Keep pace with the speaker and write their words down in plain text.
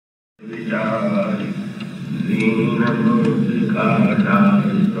विचार लीनमूर्तिकाधारितं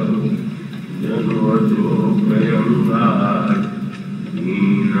जन्मदोभयंगार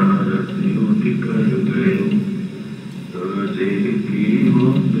लीनरतिरुधिकरुगे तुलसी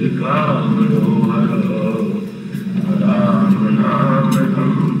मुद्रिका मनोहर राम नाम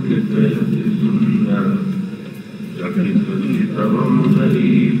संकीर्तयति सुंदर चकितचित्तवं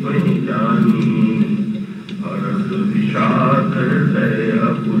हरि परिजानी हरत विषाद हृदय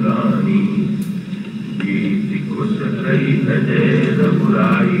पुरानी गीति कुश कही अजय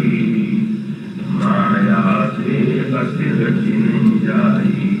रघुराई माया से असि रचि नहीं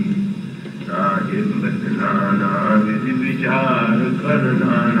जाई नाना विधि विचार कर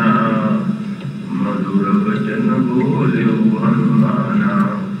नाना मधुर वचन बोले हनुमाना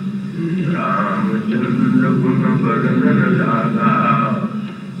रामचंद्र गुण वर्णन लागा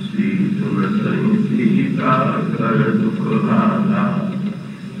सीतुन सही सीता कर दुख भागा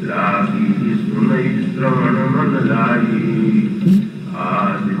लागी सुनई श्रवण मन लाई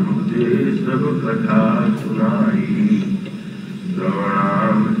आदि मुझे सब कथा सुनाई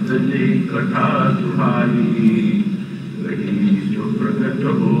श्रवणाम सजी कथा सुहाई वही जो प्रकट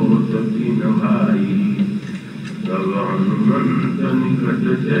हो तीन भाई तब हनुमंत निकट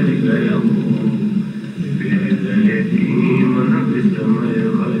चल गयो मन विस्मय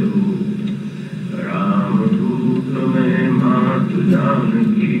भयो रामदूत में मातु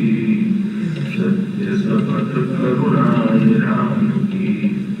जानकी सत्य शपथ करुणा निधान की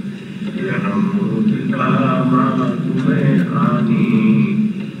यह मूर्तिका मातु में आनी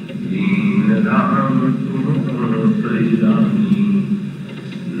दीन राम तुम सही रानी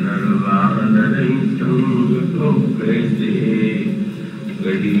नरवान संग को कैसे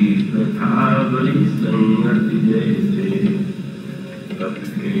कही कथा बड़ी संगति जैसे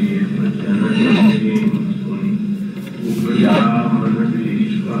सबके वचन सुनी उपजा मन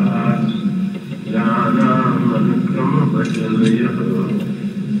विश्वास जाना मन क्रम वचन यह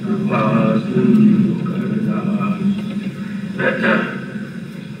कृपा सिंधु करदास।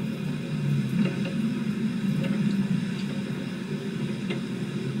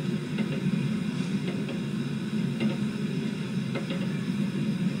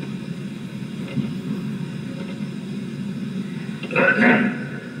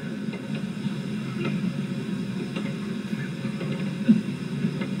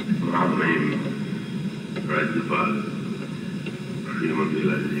 राज्यपाल श्रीमती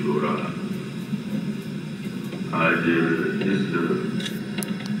लालजी गोरा आज इस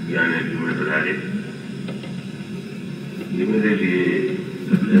ज्ञान यज्ञ में पधारे। ये मेरे लिए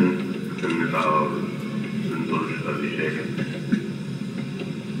अत्यंत प्रसन्नता और संतोष का विषय है।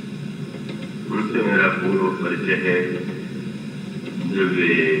 उनसे मेरा पूर्व परिचय है जब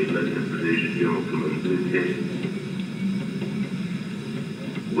वे मध्य प्रदेश के मुख्यमंत्री थे।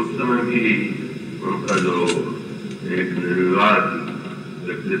 उस समय भी उनका जो एक निर्विवाद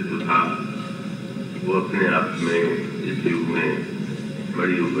व्यक्तित्व था वो अपने आप में इस युग में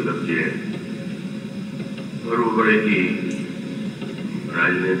बड़ी उपलब्धि है और वो बड़े ही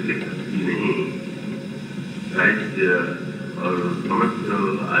राजनीतिक ही नहीं साहित्य और समस्त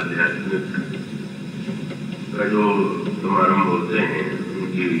आध्यात्मिक का जो समारंभ होते हैं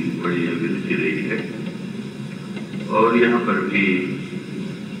उनकी बड़ी अभिरुचि रही है। और यहाँ पर भी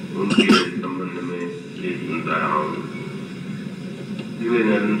उनके संबंध में ये सुनता रहा हूँ कि वे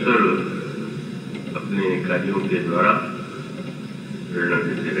निरंतर अपने कार्यों के द्वारा प्रेरणा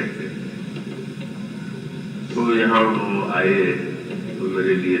देते रहते। तो यहाँ वो आए तो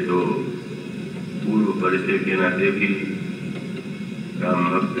मेरे लिए तो पूर्व परिचय के नाते भी राम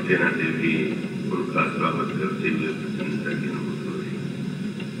भक्त के नाते भी उनका स्वागत करते हुए प्रसन्नता की अनुभूति हो रही।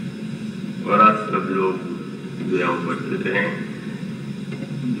 और आज सब लोग जो यहाँ उपस्थित हैं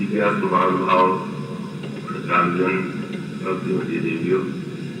महानुभाव प्रसादजन भक्तिमती देवियों,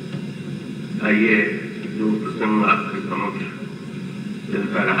 आइए जो प्रसंग आपके समक्ष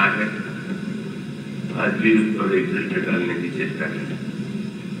चलता रहा है आज भी उस पर एक दृष्टि डालने की चेष्टा है।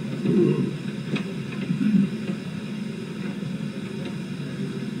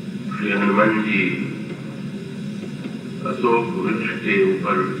 श्री हनुमान जी अशोक वृक्ष के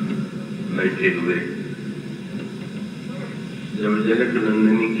ऊपर बैठे हुए जब जनक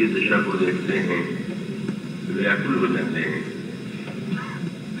नंदिनी की दिशा को देखते हैं व्याकुल हो जाते हैं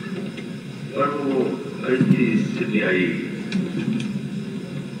और वो ऐसी स्थिति आई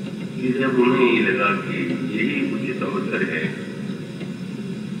कि जब उन्हें ये लगा कि यही उचित अवसर है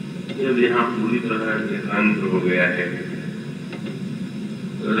जब यहाँ पूरी तरह एकांत हो गया है।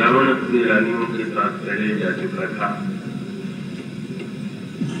 रावण अपनी रानियों के साथ चले जा चुका था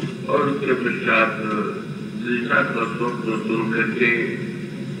और उसके पश्चात दिशा का स्वप्न सुन करके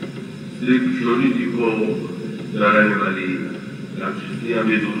श्री किशोरी जी को डराने वाली राक्षसियां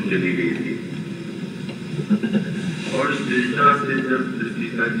भी दूर चली गई थी। और इस दृष्टा से जब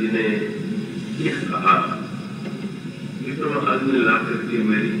सीता जी ने यह कहा कि तुम अग्नि ला करके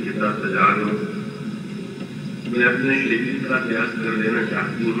मेरी चिता सजा दो, मैं अपने शरीर का त्याग कर देना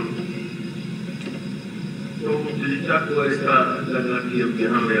चाहती हूँ, तो दृष्टा को ऐसा लगा कि अब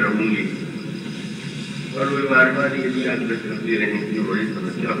यहाँ मैं रहूंगी और वे बार बार ये त्याग करती रहेंगी, बड़ी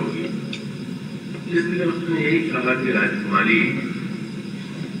समस्या होगी। इसलिए उसने यही कहा कि राजकुमारी,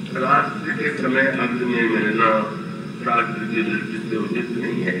 रात्रि के समय अग्नि में मिलना प्राकृतिक की दृष्टि से उचित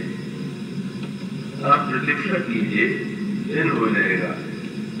नहीं है। आप प्रतीक्षा कीजिए, दिन हो जाएगा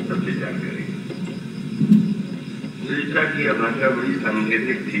तब विचार करेंगे। दृष्टा की यह भाषा बड़ी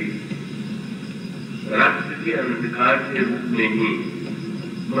सांकेतिक थी। रात्रि के अंधकार के रूप में ही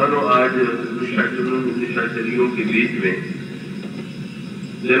मानो आज निशाचरियों के बीच में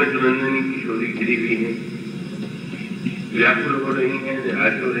जनक नंदिनी किशोरी घिरी हुई है, व्याकुल हो रही है,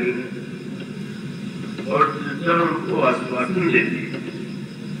 निराश हो रही है, और उनको आश्वासन देती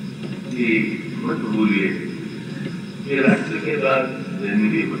कि मत भूलिए कि रात्रि के बाद दिन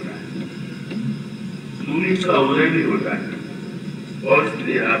भी होता है, सूर्य का उदय भी होता है, और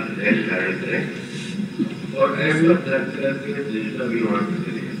इसलिए आप धैर्य धारण करें। और ऐसा करके दृष्टा भी वहां से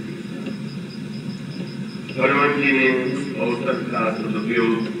चले जाती। हनुमान जी ने उस अवसर का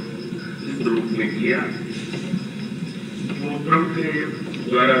सदुपयोग इस रूप में किया, वो प्रभु के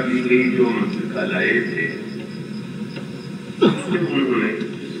द्वारा दी गई जो मुद्रिका लाए थे उससे उन्होंने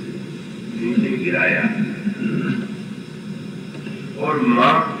नीचे गिराया और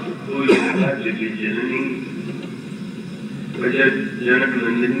मां को जननी जनक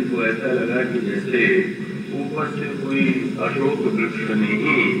नंदिनी को ऐसा लगा कि जैसे ऊपर से कोई अशोक वृक्ष ने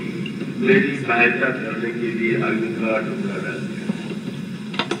ही मेरी सहायता करने के लिए अग्नि का टुकड़ा डाल दिया।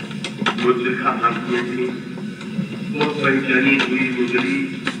 मुद्रिका हाथ में थी, वो पहचानी हुई मुद्री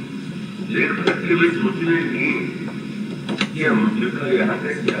देख करके भी सोचने लगी कि मुद्रिका यहाँ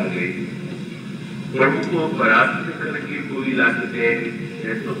कैसे आ गई। प्रभु को परास्त करके कोई ला सके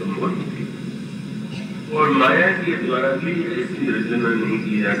ऐसा संभव नहीं, और माया के द्वारा भी ऐसी रचना नहीं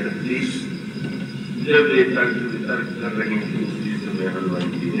की जा सकती। जब वे तर्क वितर्क कर रही थी उसी समय हनुमान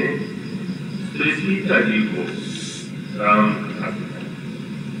जी ने श्री सीता जी को राम कथा सुनाई।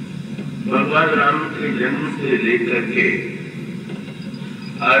 भगवान राम के जन्म से लेकर के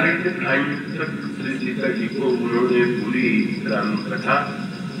आरण्य कांड तक श्री सीता जी को उन्होंने पूरी राम कथा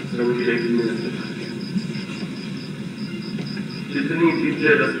संक्षेप में सुनाई। जितनी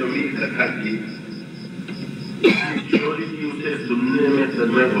दिव्य रसमी कथा की, किशोरी जी उसे सुनने में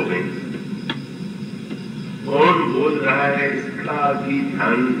तन्मय हो गई। कौन बोल रहा है इसका भी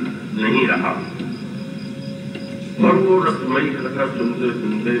ध्यान नहीं रहा, और वो रसमयी कथा सुनते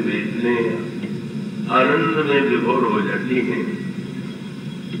सुनते वे इतने आनंद में विभोर हो जाती हैं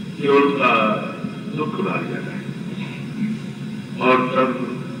कि उनका दुख भाग जाता है। और तब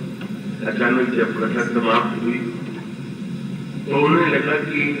अचानक जब कथा समाप्त हुई तो उन्हें लगा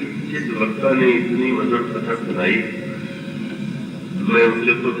कि जिस वक्ता ने इतनी मधुर कथा सुनाई, मैं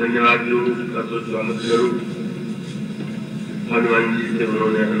उसे तो धन्यवाद दूं, उसका तो स्वागत करूं। हनुमान जी से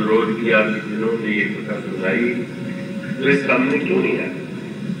उन्होंने अनुरोध किया कि जिन्होंने ये कथा सुनाई वे सामने क्यों नहीं आए,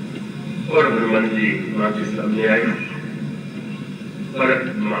 और हनुमान जी माँ के सामने आए। पर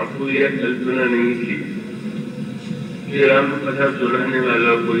माँ को यह कल्पना नहीं थी कि राम कथा सुनाने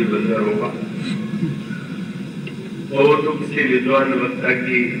वाला कोई बंदर होगा। वो तो किसी विद्वान वक्ता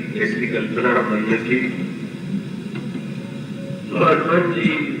की ऐसी कल्पना मन में थी। तो हनुमान जी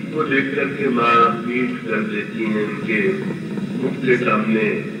को देख करके माँ पीठ कर देती हैं उनके मुख के सामने,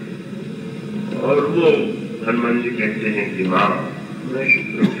 और वो हनुमान जी कहते हैं कि माँ, मैं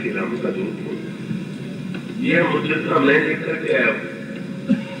शुक्र श्री राम का दूत हूँ, यह मुद्रिका मैं लेकर के आया हूँ,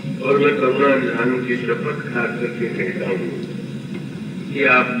 और मैं करुणा निधान की शपथ खा करके कहता हूँ कि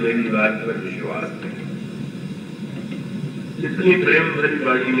आप मेरी बात पर विश्वास करें। इतनी प्रेम भरी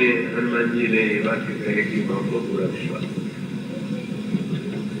वाणी में हनुमान जी ने ये बात कहे कि माँ को पूरा विश्वास हो।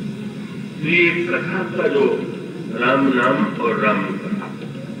 ये कथा का जो राम नाम और राम कथा,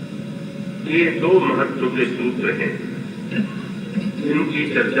 ये दो महत्व के सूत्र हैं जिनकी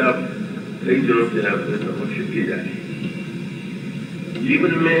चर्चा कई दिनों से आपके समक्ष की जा रही है।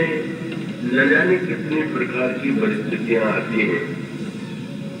 जीवन में न जाने कितनी प्रकार की परिस्थितियां आती हैं,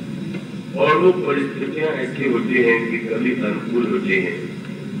 और वो परिस्थितियां ऐसी होती हैं कि कभी अनुकूल होती हैं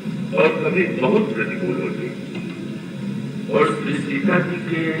और कभी बहुत प्रतिकूल होती हैं। और श्री सीता जी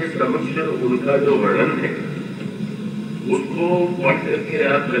के समक्ष उनका जो वर्णन है उसको पढ़ करके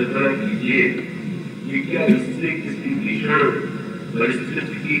आप कल्पना कीजिए कि क्या इससे किसी भीषण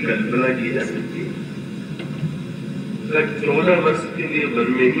परिस्थिति की कल्पना की जा सकती है। 14 वर्ष के लिए वन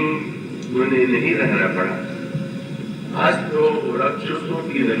में ही उन्हें नहीं रहना पड़ा। आज तो राक्षसों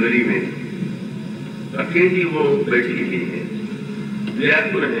की नगरी में अकेली वो बैठी हुई है,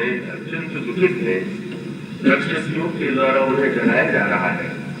 व्याकुल है, अत्यंत दुखित है। राक्षसियों के द्वारा उन्हें डराया जा रहा है,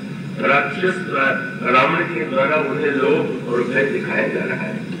 राक्षस रावण के द्वारा उन्हें लोभ और भय दिखाया जा रहा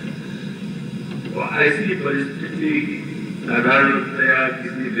है। तो ऐसी परिस्थिति साधारणतया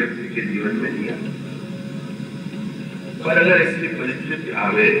किसी व्यक्ति के जीवन में नहीं आती, पर अगर ऐसी परिस्थिति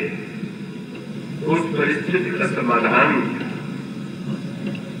आवे तो उस परिस्थिति का समाधान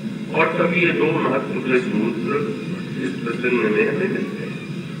और तभी ये 2 महत्वपूर्ण सूत्र इस प्रसंग में हमें मिलते हैं।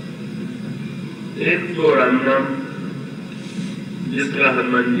 एक तो राम नाम, जिसका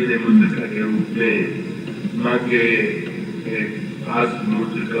हनुमान जी ने मुद्रिका के रूप में मां के पास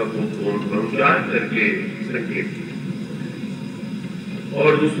मुद्रिका को पहुंचा करके संकेत, और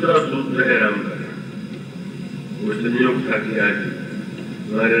दूसरा सूत्र है राम कथा। वो संयोग था कि आज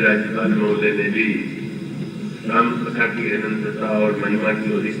हमारे राज्यपाल महोदय ने भी राम कथा की अनंतता और महिमा की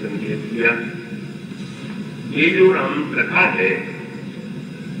ओर संकेत किया। ये जो राम कथा है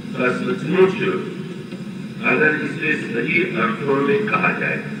सचमुच अगर इसे सही अर्थों में कहा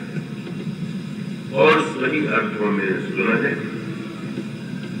जाए और सही अर्थों में सुना जाए,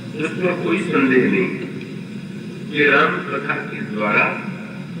 उसमें कोई संदेह नहीं कि राम कथा के द्वारा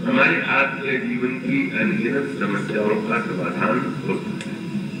हमारे आत्म जीवन की अनगिनत समस्याओं का समाधान हो सकता है।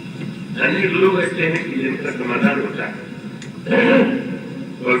 अनेक लोग ऐसे हैं कि जिनका समाधान होता है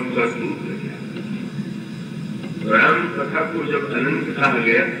और उसका सूत्र क्या। राम कथा को जब अनंत कहा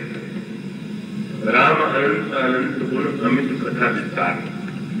गया, राम अनंत अनंत गुण अमित कथा विस्तार,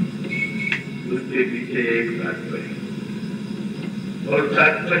 उसके पीछे एक तात्पर्य, और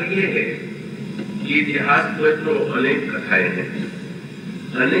तात्पर्य है कि इतिहास में तो अनेक कथाएं हैं,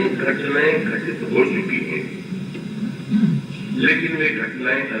 अनेक घटनाएं घटित हो चुकी हैं, लेकिन वे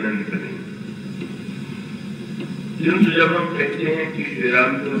घटनाएं अनंत नहीं। किंतु जब हम कहते हैं कि श्री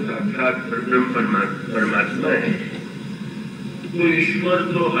राम तो साक्षात परब्रह्म परमात्मा है, तो ईश्वर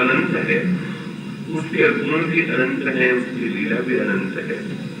तो अनंत है, उसके गुण भी अनंत है, उसकी लीला भी अनंत है,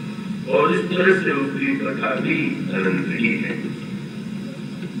 और इस तरह से उसकी कथा भी अनंत ही है।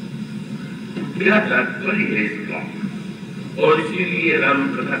 क्या तात्पर्य है इसका? और इसीलिए राम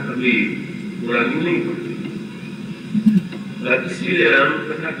कथा कभी पुरानी नहीं होती। इसीलिए राम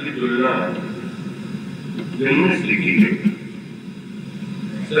कथा की तुलना गंगा से की गई।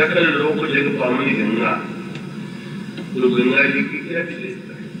 सकल लोक जग पावनी गंगा, तो गंगा जी की क्या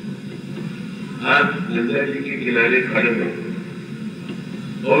विशेषता है? आप गंगा जी के किनारे खड़े हो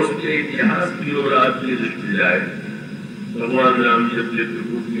और उसके इतिहास की ओर आपकी दृष्टि जाए। भगवान राम जब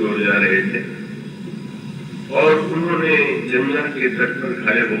चित्रकूट की ओर जा रहे थे और उन्होंने गंगा के तट पर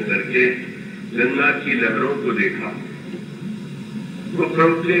खड़े होकर के गंगा की लहरों को देखा, तो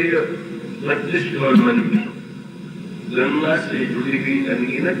प्रभु के मस्तिष्क और मन में गंगा से जुड़ी हुई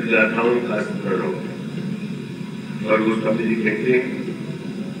अनगिनत गाथाओं का स्मरण हो। और वो स्वामी जी कहते हैं,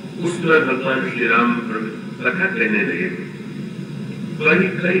 उसमें भगवान श्री राम कथा कहने लगे, कई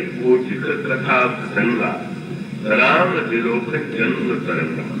कई कोटिक कथा प्रसंगा राम विलोकन जन्म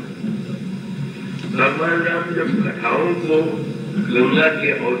तरंगा। भगवान राम जब कथाओं को, गंगा के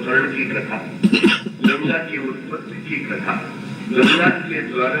अवतरण की कथा, गंगा की उत्पत्ति की कथा, गंगा के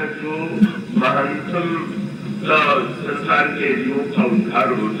द्वारा जो महानतम संसार के जीवों का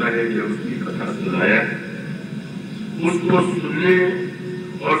उद्धार होता है, जब उसकी कथा सुनाया, उसको सुनने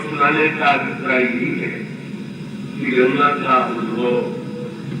और सुनाने का अभिप्राय यही है कि गंगा का उद्भव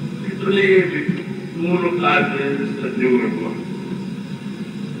इतने पूर्व काल में सतयुग में हुआ,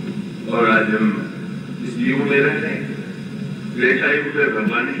 और आज हम इस युग में रह रहे हैं। त्रेता युग में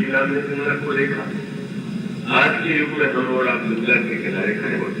भगवान श्री राम ने गंगा को देखा, आज के युग में हम और आप गंगा के किनारे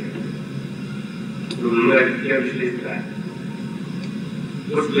खड़े होते हैं। तो गंगा की क्या विशेषता है?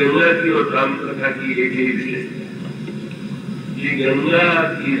 उस गंगा की और राम कथा की एक ही विशेषता है कि गंगा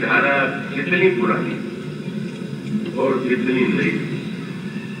की धारा कितनी पुरानी और कितनी नई।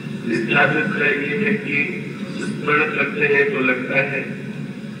 इसका अभिप्राय ये है कि स्मरण करते हैं तो लगता है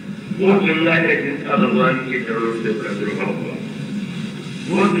वो गंगा है जिनका भगवान के चरणों से प्रादुर्भाव हुआ,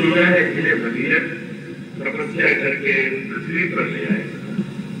 वो गंगा है जिन्हें भगीरथ तपस्या करके पृथ्वी पर ले आए,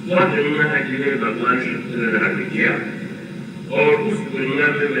 वह गंगा है जिन्हें भगवान शिव ने धारण किया, और उस गंगा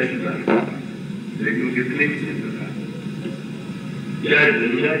में मैं स्नान किया। लेकिन कितने विचित्र था, क्या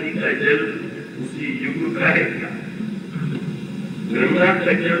गंगा जी का जल उसी युग का है क्या? गंगा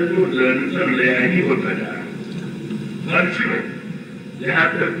का जल तो निरंतर नया ही होता जा रहा, हर क्षण जहाँ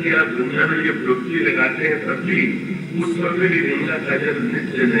तक कि आप दुनिया में ये डुबकी लगाते हैं तब भी उस वक्त भी गंगा का जल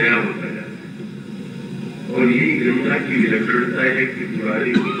नित्य नया होता है। और यही गंगा की विलक्षणता है कि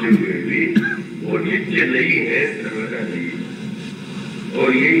पुरानी होते हुए भी वो नित्य नहीं है, सर्वदा नहीं है। और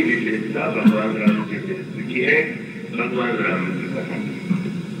यही विशेषता भगवान राम के चरित्र की है। भगवान राम की कथा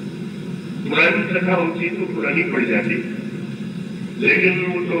पुरानी कथा होती तो पुरानी पड़ जाती, लेकिन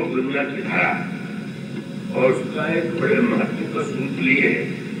वो तो गंगा की धारा और उसका एक बड़े महत्व का सूत्र लिए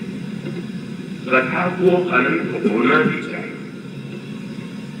कथा को अनंत होना भी चाहिए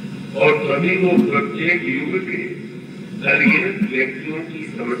और तभी वो प्रत्येक युग के अनगिनत व्यक्तियों की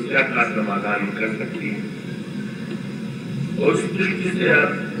समस्या का समाधान कर सकती है। और उस दृष्टि से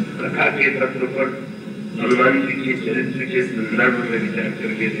आप कथा के तत्व पर हनुमान जी के चरित्र के संदर्भ में विचार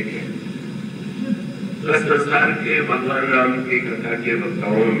करके देखें। दस संसार के भगवान राम की कथा के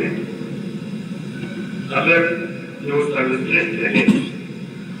वक्ताओं में अगर जो सर्वश्रेष्ठ है,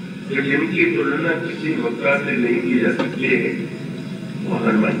 तो जिनकी तुलना किसी वक्ता से नहीं की जा सकती है, वो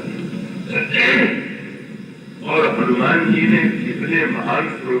हनुमान जी। और हनुमान जी ने जितने महान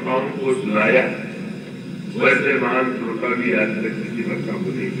श्रोताओं को सुनाया, वैसे महान श्रोता भी आज तक किसी वक्ता को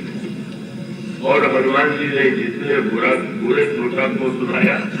नहीं मिले। और हनुमान जी ने जितने बुरे श्रोता को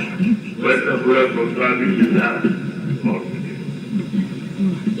सुनाया, वैसा बुरा श्रोता भी मिलना बहुत मुश्किल।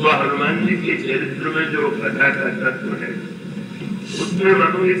 तो हनुमान जी के चरित्र में जो कथा का तत्व है, उसमें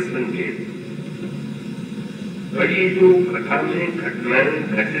मानो एक संकेत, बड़ी जो कथा में घटनाएं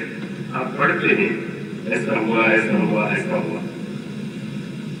घटित आप पढ़ते हैं, ऐसा हुआ ऐसा हुआ ऐसा हुआ,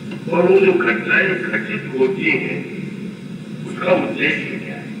 और वो जो घटनाएं घटित होती हैं उसका उद्देश्य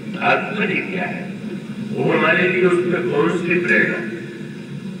क्या है, तात्पर्य क्या है, वो हमारे लिए उसमें कौन सी प्रेरणा है,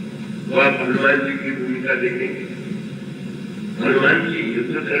 वो आप हनुमान जी की भूमिका देखेंगे। हनुमान जी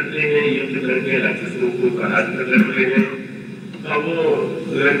युद्ध करते हैं, युद्ध करके राक्षसों को परास्त करते हैं, अब वो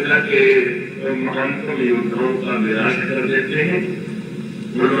लंका के महानतम योद्धाओं का विनाश कर देते हैं।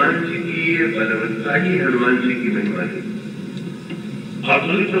 हनुमान जी की ये बलवत्ता ही हनुमान जी की महिमा है।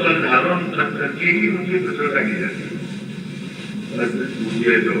 अतुलित बलधामा तब करके ही उनकी प्रशंसा की जाती है। बस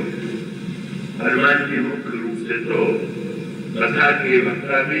मुझे तो हनुमान जी मुख्य रूप से तो कथा के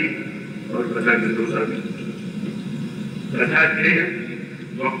वक्ता भी और कथा के श्रोता भी। कथा के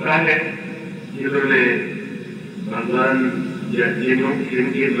वक्ता है जिन्होंने भगवान या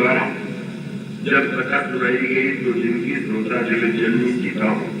जिनके द्वारा जब कथा सुनाई गई तो जिनकी श्रोता जगत जननी सीता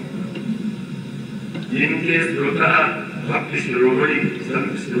हो, जिनके श्रोता भक्त शिरोमणि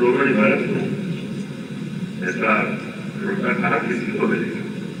संत शिरोमणि भरत हो, ऐसा श्रोता कहा किसी को मिलेगा।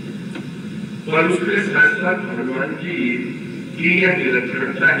 पर उसके साथ साथ हनुमान जी की यह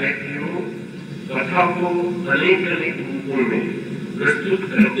विलक्षणता है कि वो कथा को अनेक अनेक रूपों में प्रस्तुत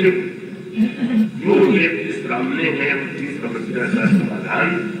करते जो व्यक्ति सामने है उसकी समस्या का समाधान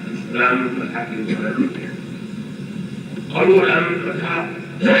राम कथा के द्वारा देते हैं। और वो राम कथा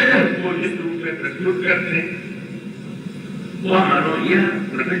को जिस रूप में प्रस्तुत करते हैं वो मानो यह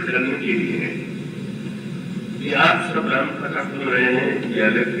प्रकट करने के लिए है कि आप सब राम कथा सुन रहे हैं, यह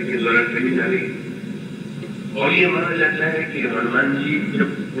व्यक्ति के द्वारा कही जा रही। और ये माना जाता है कि हनुमान जी जब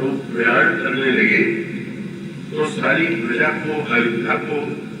वो प्रयाण करने लगे तो सारी प्रजा को, अयोध्या को,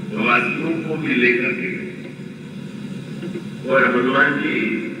 वासियों को भी लेकर के गए। और हनुमान जी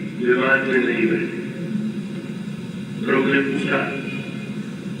विमान में नहीं बैठे। लोग ने पूछा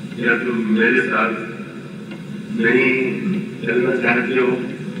क्या तुम मेरे साथ नहीं चलना चाहते हो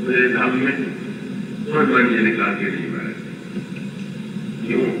मेरे धाम में? तो हनुमान जी ने कहा कि नहीं महाराज।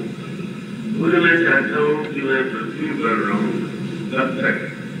 क्यों? बोले मैं चाहता हूँ कि मैं पृथ्वी पर रहूं तब तक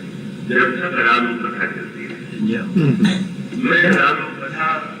जब तक राम कथा चलती है। मैं राम कथा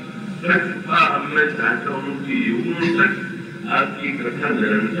मैं चाहता हूँ कि युगों तक आपकी कथा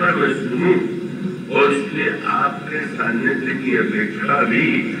निरंतर मैं सुनूं और इसलिए आपके सान्निध्य की अपेक्षा भी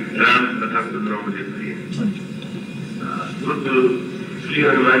राम कथा सुनना मुझे प्रिय है। श्री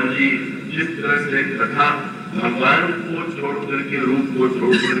हनुमान जी जिस तरह से कथा भगवान को छोड़ करके, रूप को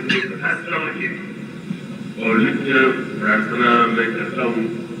छोड़ करके कथा श्रवण की और नित्य प्रार्थना मैं करता हूँ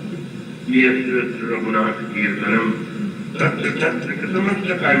कि रघुनाथ कीर्तनम तत्र तत्र कृतमश्च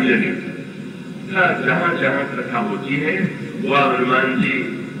कांजलि। जहाँ जहाँ कथा होती है वह हनुमान जी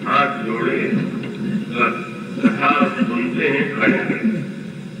हाथ जोड़े कथा सुनते हैं, खड़े हैं।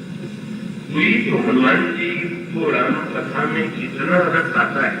 तो हनुमान जी को राम कथा में कितना रस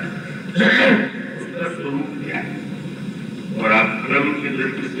आता है, उसका स्वरूप क्या है। और आप क्रम की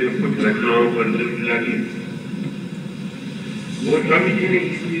दृष्टि से कुछ घटनाओं पर दृष्टि डालिए। वो स्वामी जी ने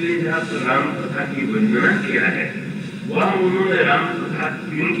इसलिए जहाँ राम कथा की वंदना किया है, वह उन्होंने राम कथा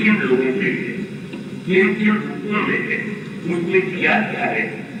किन किन लोगों के लिए, किन किन रूपों में है, उसने किया क्या है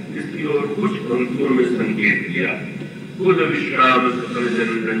इसकी ओर कुछ पंक्तियों में संकेत किया। कुल विश्राम सकल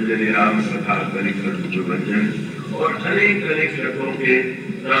जन रंजन राम कथा कलिकर्जन और अनेक अनेक शब्दों के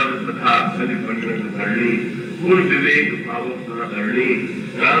राम कथा कलिपंडन धरणी कुल विवेक भावक करणी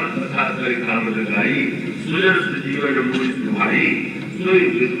राम कथा कर काम लगाई सुजन जीवन मूल सुभाई सोई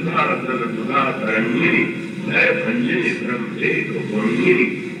विद्धा सुधा तरंगिनी भय भंजनी ब्रह्म एक भंगिनी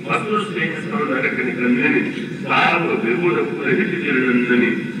असुर स्नेह नरक निकंदनी साव विगुण पुरहित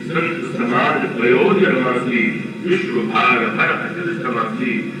चिरनंदनी संत समाज प्रयोजनवासी विश्व भार हर अचल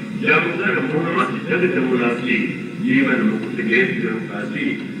समासी जमकर मोहम्मद जग जमुनासी जीवन मुक्त के काशी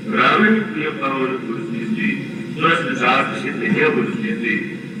रावण प्रिय पावन तुलसी जी तुलसीदास हित तुलसी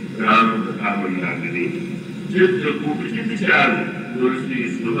राम कथा मंदाकिनी चित्रकूट चित्राल तुलसी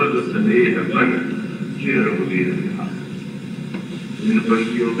सुभग सदेह बन चिर रघुवीर था। इन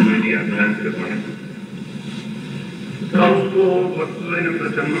पंक्तियों को मैंने अध्ययन से पढ़ा तो उसको वस्तुएं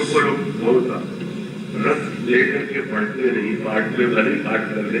प्रसंगों को लोग बहुत रस लेकर के पढ़ते नहीं, पाठ में भले पाठ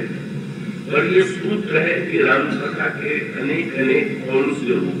कर ले, पर ये सूत्र है कि राम कथा के अनेक अनेक कौन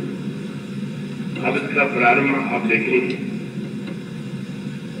से रूप। अब इसका प्रारंभ आप देखेंगे।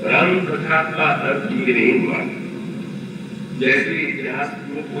 राम कथा का अर्थ ये नहीं हुआ जैसे इतिहास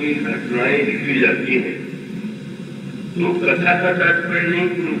में कोई घटनाएं लिखी जाती हैं तो कथा का तात्पर्य नहीं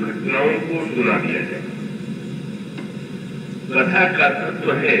कि उन घटनाओं को सुना दिया जाए। कथा का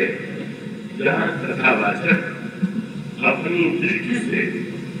तत्व है जहाँ कथावाचक अपनी दृष्टि से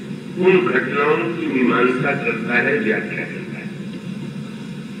उन घटनाओं की मीमांसा करता है, व्याख्या करता है,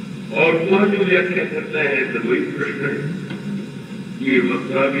 और वह जो व्याख्या करता है तो वही प्रश्न है। ये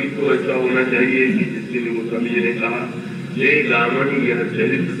वक्ता भी तो ऐसा होना चाहिए कि जिसके लिए गोस्वामी जी ने कहा जय गामन यह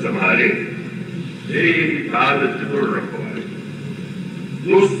चरित्र संभाले ताल चतुर रखवाले।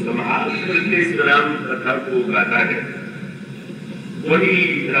 जो संभाल करके इस राम कथा को गाता है वही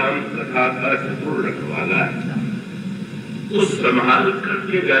राम कथा का चतुर रखवाला है। तो संभाल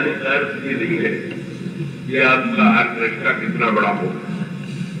करके गाने का अर्थ ये नहीं है कि आपका आर्केस्ट्रा कितना बड़ा हो।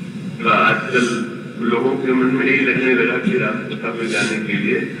 आजकल लोगों के मन में यही लगने लगा कि राम कथा में गाने के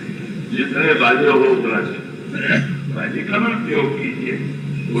लिए जितने बाजे हो उतना चाहिए, बाजे का उपयोग कीजिए,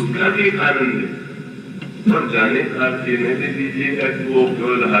 उसका भी एक आनंद है। और गाने का अर्थ ये नहीं दीजिएगा कि वो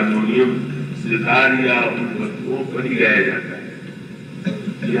केवल हारमोनियम सितार या उन वस्तुओं पर ही गाया जाता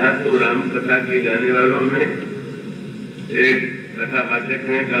है। यहाँ तो राम कथा के गाने वालों में एक कथावाचक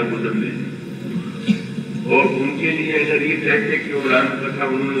है कागुजम जी, और उनके लिए अगर ये कहते कि वो राम कथा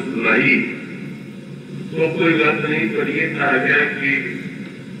उन्होंने सुनाई तो कोई बात नहीं, पर ये कहा गया कि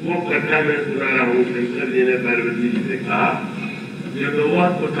वो कथा मैं सुना रहा हूँ। शंकर जी ने पार्वती जी से कहा जो तो वह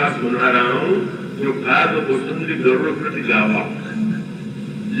कथा सुना रहा हूँ जो काग गोसुंदी गरुड़ प्रति गावा,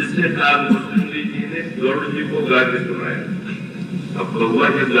 जिससे काग गोसुंदी जी ने गरुड़ जी को गा के सुनाया। अब भगवा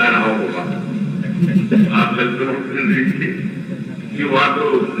जब गा रहा होगा आप कल्पना कर लीजिए कि वहां तो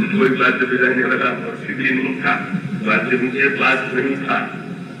कोई वाद्य बजाने वाला सीधी नहीं था, वाद्य उनके पास नहीं था,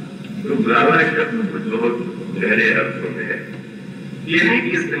 तो गावा शब्द कुछ बहुत गहरे अर्थों में है। ये नहीं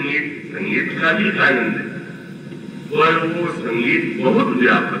कि संगीत का भी आनंद है, और वो संगीत बहुत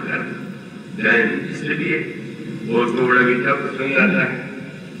व्यापक है, इसलिए वो तो बड़ा मीठा प्रसंग आता है।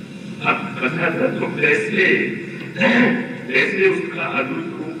 अब कथा तत्व कैसे उसका अद्भुत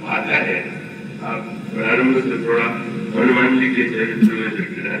रूप आता है, आप प्रारंभ से थोड़ा हनुमान जी के चरित्र में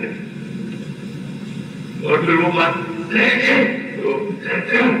दृष्टि डालें और फिर वो बात तो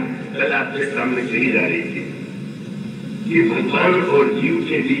कल आपके सामने कही जा रही थी कि भगवान और जीव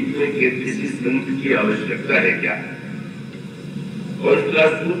के बीच में किसी संत की आवश्यकता है क्या, और उसका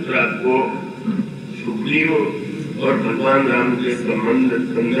सूत्र आपको सुग्रीव और भगवान राम के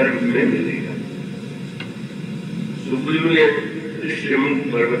संदर्भ में मिलेगा। सुग्रीव ने ऋषिमुख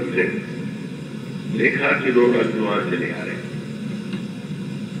पर्वत से देखा कि दो वहाँ चले आ रहे।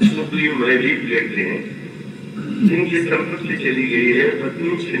 सुग्रीव में भी देखते हैं जिनकी संपत्ति चली गई है,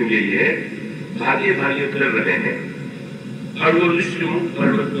 पत्नी छिन गई है, भागे भागे कर रहे हैं, और वो ऋषिमुख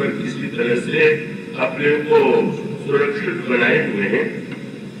पर्वत पर किसी तरह से अपने को सुरक्षित बनाए हुए हैं,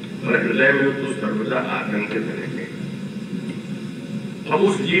 और हृदय में तो सर्वदा आतंकित रहेंगे। अब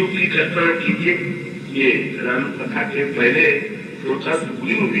उस जीव की कल्पना कीजिए, ये राम कथा के पहले श्रोता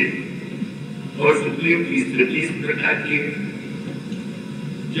सुग्रीव हुए और सुग्रीव की स्थिति इस प्रकार की।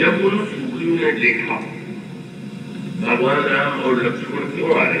 जब उन सुग्रीव ने देखा भगवान राम और लक्ष्मण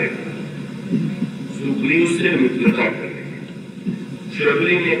क्यों आ रहे थे, सुग्रीव से मित्रता करने।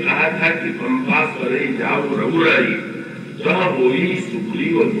 शबरी ने कहा था कि पंपा करे जाओ रघुराई, जहाँ वही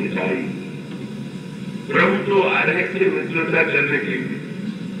सुग्रीव मिटाई। प्रभु तो आ रहे थे मित्रता करने के लिए,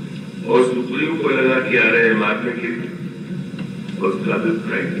 और सुग्रीव को लगा कि आ रहे हैं मारने के लिए। उसका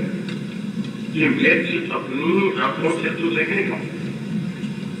अभिप्राय क्या कि व्यक्ति अपनी आंखों से तो देखेगा,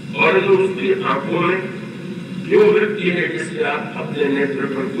 और जो उसकी आंखों में जो वृत्ति है, जिससे आप अपने नेत्र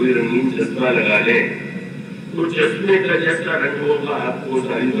पर कोई रंगीन चश्मा लगा लें, तो चश्मे का जैसा रंग होगा आपको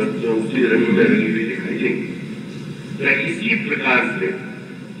सारी वस्तुएं उसी रंग में रंगी हुई दिखाई देंगी। इसी प्रकार से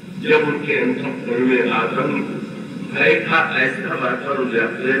जब उनके अंतःकरण में आतंक भय का ऐसा वातावरण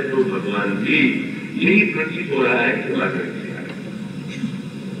व्याप्त है, तो भगवान भी यही प्रतीत हो रहा है कि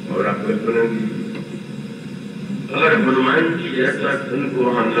और आप कल्पना कीजिए, अगर हनुमान जी जैसा संत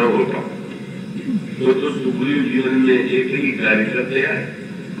वहां न होता तो सुग्रीव जीवन में एक ही कार्य करते आए।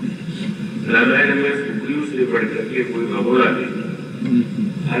 रामायण में सुग्रीव से बढ़कर के कोई भगोड़ा नहीं।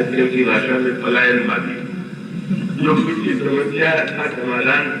 आजकल की भाषा में पलायनवादी जो कुछ समस्या का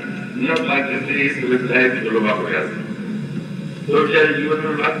समाधान न पा करके समझता है कि चलो हो जाता तो बेचारे जीवन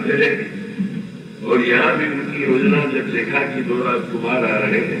में बात करें। और यहाँ भी उनकी योजना जब देखा कि 2 राजकुमार आ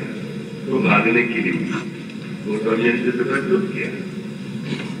रहे हैं तो भागने के लिए वो षड्यंत्र से प्रस्तुत किया।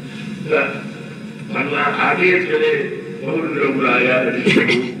 भगवान आगे चले, बहुत आया,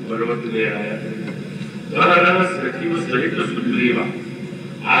 पर्वत में आया, सचिव सहित सुग्रीवा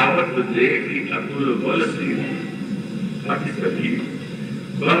आवत देखी अतुल बल से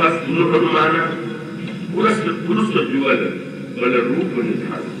वह सुन हनुमाना पुरुष जुगल बल रूप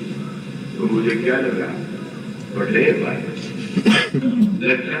निधान। तो मुझे क्या लगा, पढ़े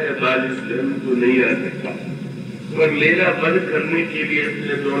लगता है बाल स्वयं को नहीं आ सकता, पर मेरा बल करने के लिए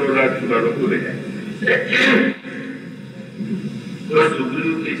इसने दोनों राजकुमारों को ले जाए। तो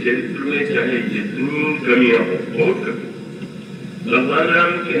सुग्रीव के चरित्र में चाहे जितनी कमियां हो, बहुत कमी, भगवान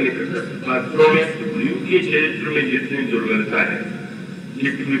राम के निकटस्थ पात्रों में सुग्रीव के चरित्र में जितनी दुर्बलता है,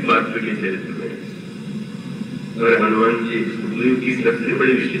 जितनी पात्र के चरित्र में, और हनुमान जी सुग्रीव की सबसे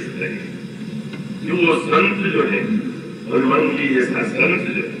बड़ी विशेषता है कि वो संत जो है, हनुमान जी जैसा संत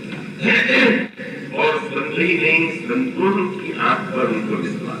जो है, और संत ही नहीं, संतों की आंख पर उनको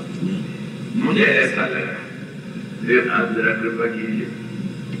विश्वास, मुझे ऐसा लगा। फिर आप जरा कृपा कीजिए,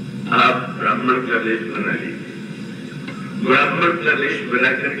 आप ब्राह्मण का वेश बना लीजिए, ब्राह्मण का वेश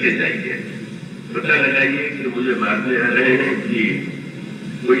बना करके जाइए, पता लगाइए कि मुझे मारने आ रहे हैं कि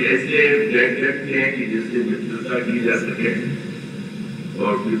कोई ऐसे व्यक्ति हैं कि जिससे मित्रता की जा सके।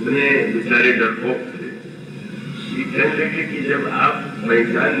 और कितने बेचारे डरपोक थे, कहने लगे कि जब आप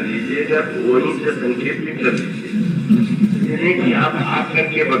पहचान लीजिएगा तो वहीं से संकेत भी कर दीजिए, नहीं कि आप आकर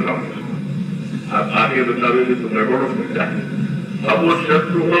के बताओ, आप आगे बताओगे तो गड़बड़ हो सकता है। अब वो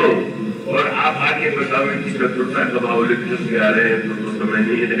शत्रु हो और आप आगे बताओगे कि शत्रुता का भाव लिख करके आ रहे हैं तो समय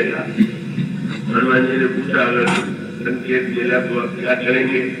नहीं रहेगा। हनुमान जी ने पूछा, अगर संकेत मिला तो आप क्या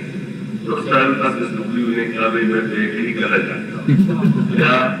करेंगे? तो सरलता से सुग्रीव ने कहा, भाई मैं तो एक ही करना चाहता हूँ,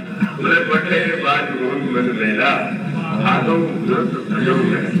 क्या बोले पटे के बाद मन मेरा हाथों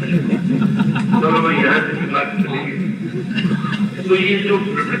चलो भाई यहाँ से बात करेंगे। तो ये जो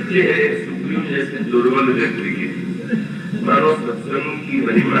प्रवृत्ति है सुग्रीव जैसे दुर्बल व्यक्ति की, मानो सत्संग की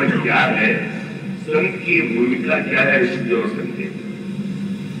महिमा क्या है, संत की भूमिका क्या है, इसलिए और संकेत।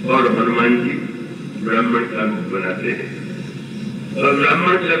 और हनुमान जी ब्राह्मण का रूप बनाते हैं और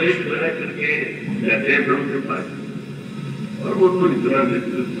ब्राह्मण का वेश बना करके जाते हैं प्रभु के पास। और वो तो इतना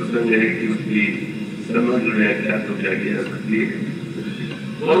विस्तृत प्रसंग है कि उसकी समझ व्याख्या तो क्या की जा सकती है।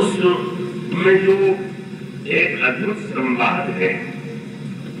 और उसमें जो एक अद्भुत संवाद है,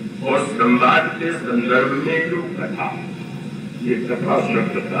 और संवाद के संदर्भ में जो कथा, ये कथा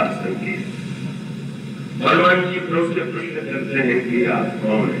शब्द का संकेत। हनुमान जी प्रभु से प्रश्न करते हैं कि आप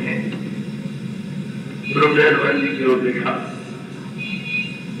कौन हैं? प्रभु ने हनुमान जी की ओर देखा,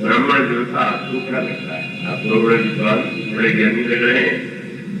 ब्राह्मण जो था आपको क्या लगता है? आप तो बड़े विद्वान, बड़े ज्ञानी लग रहे हैं।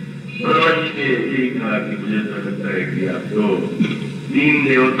 हनुमान जी ने यही कहा कि मुझे तो लगता है कि आप तो 3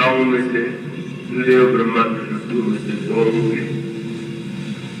 देवताओं में से, देव ब्रह्मा विष्णु में से 2 होंगे।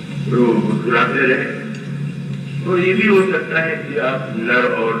 तो मुस्कुराते रहे। तो ये भी हो सकता है कि आप नर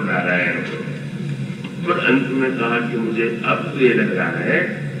और नारायण हो। पर अंत में कहा कि मुझे अब तो ये लग रहा है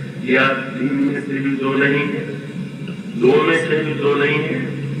कि आप 3 में से भी 2 नहीं है, 2 में से भी 2 नहीं है,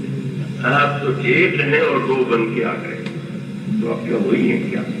 आप तो 1 है और 2 बन के आ गए। तो आप क्या वही है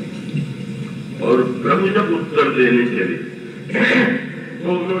क्या? और प्रभु जब उत्तर देने चले तो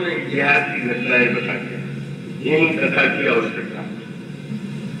उन्होंने इतिहास की घटनाएं बता दिया, यही कथा की आवश्यकता।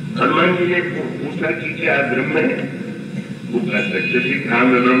 हनुमान जी ने पूछा कि क्या ब्रह्म है? वो कह सकते थे कहा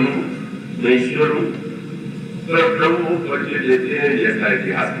मैं ब्रह्म हूँ, मैं ईश्वर हूँ। पर प्रभु वो परिचय देते हैं जैसा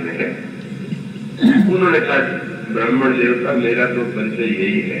इतिहास में है। उन्होंने कहा ब्राह्मण देवता मेरा तो परिचय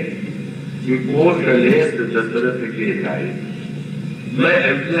यही है कि कोशलेश दशरथ के जाए, मैं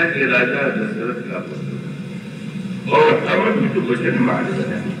अयोध्या के राजा दशरथ का पुत्र। और अमृत वचन मान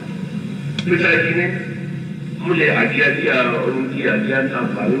गया। पिताजी ने मुझे आज्ञा दिया और उनकी आज्ञा का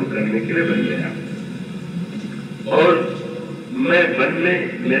पालन करने के लिए बन गया। और मैं वन में,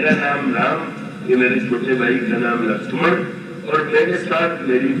 मेरा नाम राम, ये मेरे छोटे भाई का नाम लक्ष्मण, और मेरे साथ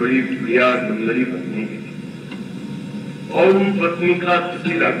मेरी बड़ी प्रिया सुंदरी पत्नी है। और उन पत्नी का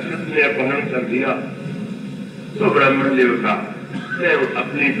किसी राक्षस ने अपहरण कर दिया तो ब्राह्मण देव का मैं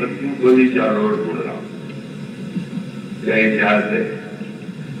अपनी पत्नी को ही चारों ओर ढूंढ रहा हूं। क्या इतिहास है?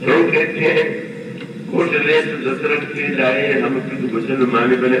 लोग कहते हैं कोटलेश दशरथ के जाए हम किस वचन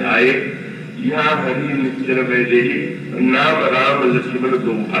माने बने आए, यहाँ हरि निश्चर वैदे नाम राम लक्ष्मण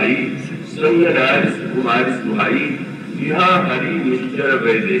दो भाई, संग नार कुमारी सुहाई, यहाँ हरि निश्चर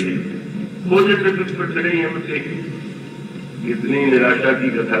वैदे। खोजे तो कुछ पट नहीं हमसे, कितनी निराशा की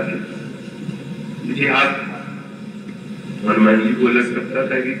कथा थी। इतिहास हनुमान जी को लग सकता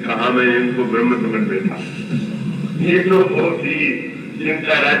था कि कहा मैं इनको ब्रह्म समझ बैठा, ये तो बहुत ही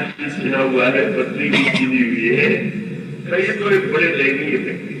जिनका राज्य सुना हुआ है, पत्नी भी चीनी हुई है, ये तो एक बड़े दयनीय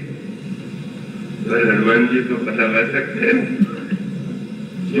व्यक्ति। हनुमान जी तो पता कर सकते हैं,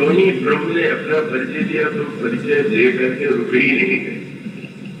 जो ही प्रभु ने अपना परिचय दिया तो परिचय दे करके रुके ही नहीं गए।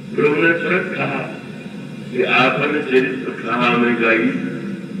 प्रभु ने तुरंत कहा कि आपने चरित्र कहा मैं गाई,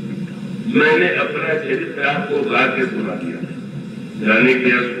 मैंने अपना चरित्र आपको गा के सुना दिया, जाने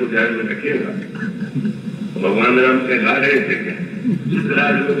के उसको ध्यान में रखिएगा। भगवान राम के गा रहे थे क्या? जिस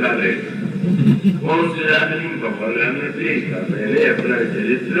राज में गा रहे थे, कौन से राज नहीं? भगवान राम ने देखा, मैंने अपना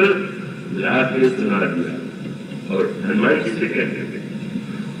चरित्र गा के सुना दिया। और हनुमान जी से कहते थे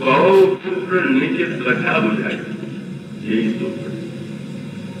कहो पुत्र निज कथा बुझाई, यही तो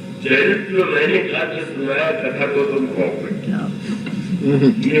चरित्र मैंने गा के सुनाया, कथा को तुम कहो।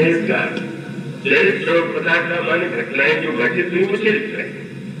 यह इसका चरित्र और कथा का माने घटनाएं जो घटित हुई वो चरित्र है,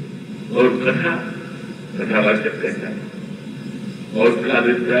 और कथा कथावाचक कहता है। और उसका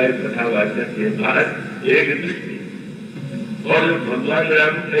अभिप्राय कथावाचक के बाद एक दृष्टि। और जब भगवान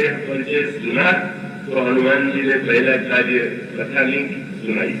राम का यह परिचय सुना तो हनुमान जी ने पहला कार्य कथा नहीं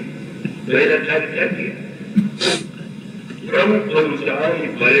सुनाई। पहला कार्य क्या किया? प्रभु अनुसार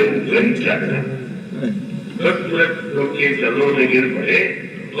बड़े गई चढ़ा, के चरणों में गिर पड़े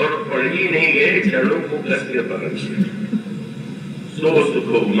और पड़ ही नहीं गए, चरणों को कस के पकड़ लिया। सो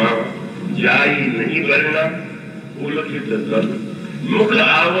सुखो मां जाई नहीं बरना, पुलकित दल मुख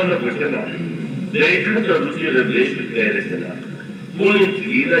आवन घटना, देखत रुचिर देश कह रचना, पुण्य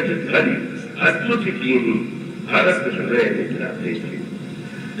धीरज धरी अद्भुत कीनी हरस हृदय निकला देखे।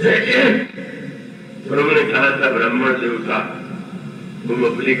 प्रभु ने कहा था ब्राह्मण देवता तुम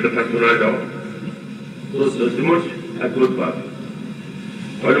अपनी कथा सुना जाओ, तो सचमुच अद्भुत बात।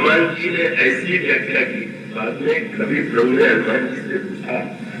 हनुमान जी ने ऐसी व्याख्या की। बाद में कभी प्रभु ने हनुमान जी से पूछा,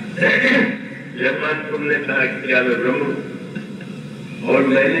 हनुमान तुमने कहा कि क्या मैं ब्रह्म हूं? और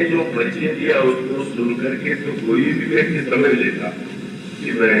मैंने जो परिचय दिया उसको सुन करके तो कोई भी व्यक्ति समझ लेता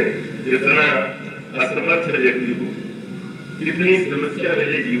कि मैं कितना असमर्थ व्यक्ति हूँ, कितनी समस्या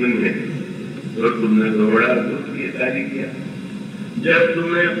मेरे जीवन में। तो तुमने तो बड़ा दूर की कार्य किया। जब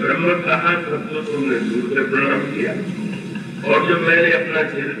तुमने ब्रह्म कहा तब तो तुमने दूर से प्रणाम किया, और जब मैंने अपना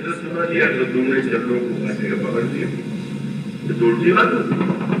चरित्र सुना दिया तो तुमने चरणों को काटे पकड़ दिया। तो दूसरी बात।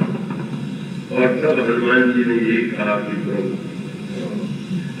 और तब हनुमान जी ने यही कहा कि प्रभु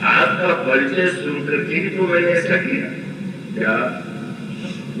आपका परिचय सुनकर के तो मैंने ऐसा किया। क्या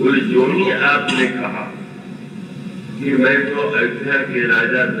बोले? जो ही आपने कहा कि मैं तो अयोध्या के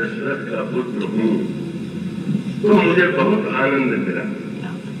राजा दशरथ का पुत्र हूँ, तो मुझे बहुत आनंद मिला।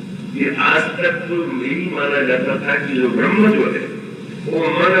 ये आज तक तो यही माना जाता था कि जो ब्रह्म जो है वो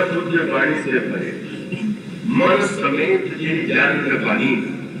मन बुद्धि वाणी से परे, मन समेत ये ज्ञान पानी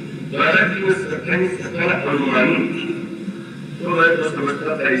द्वारा की सकल अनुमानी। तो मैं तो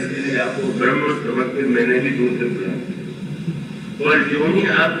समझता था, इसलिए आपको ब्रह्म समझ के मैंने भी दूर से बोला। और जो ही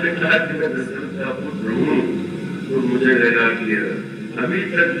आपने कहा कि मैं दशरथ का पुत्र हूँ, तो मुझे लगा कि अभी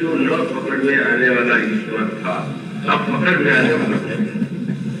तक जो न पकड़ में आने वाला ईश्वर था अब पकड़ में आने वाला है।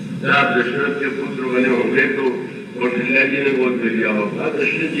 आप दशरथ के पुत्र बने होंगे तो कौशल्या जी ने गोद में लिया होगा,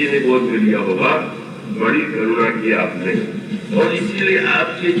 दशरथ जी ने गोद में लिया होगा। बड़ी करुणा की आपने, और इसीलिए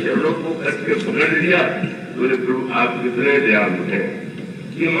आपके चरणों को कस के पकड़ लिया। बोले प्रभु आप कितने दयालु हैं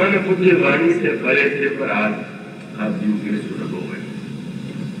कि मन बुद्धि वाणी से परे थे, पर आज आप जीव के सुलभ हो गए।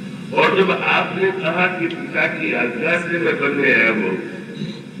 और जब आपने कहा कि पिता की आज्ञा से मैं बनने आया हूँ,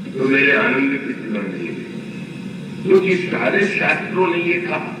 तो मेरे आनंद की सीमा नहीं है, क्योंकि सारे शास्त्रों ने ये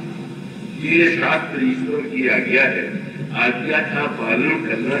कहा कि ये शास्त्र ईश्वर की आज्ञा है, आज्ञा का पालन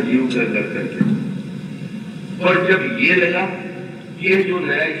करना जीव का कर्तव्य है। और जब ये लगा ये जो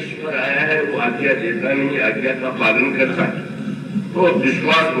नया ईश्वर आया है वो आज्ञा देता नहीं, आज्ञा का पालन करता है। तो अब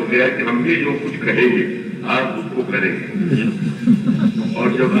विश्वास हो गया कि हम भी जो कुछ कहेंगे आप उसको करेंगे। और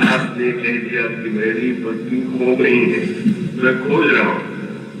जब आपने कह दिया कि मेरी पत्नी खो गई है, मैं खोज रहा हूँ,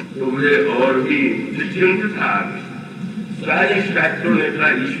 तो मुझे और भी निश्चिंत था। सारे शास्त्रों ने कहा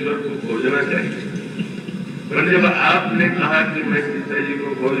ईश्वर को खोजना चाहिए, पर जब आपने कहा कि मैं सीता जी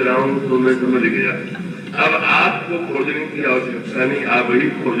को खोज रहा हूँ तो मैं समझ गया अब आपको खोजने की आवश्यकता नहीं, आप वही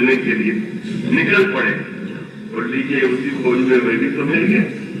खोजने के लिए निकल पड़े। और लीजिए उसी खोज में वही भी तो मिल गया।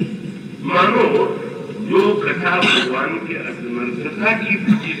 मानो जो कथा भगवान की असमर्थता की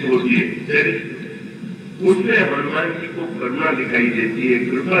प्रतीत होती है चरित्र, उसमें हनुमान जी को करुणा दिखाई देती है,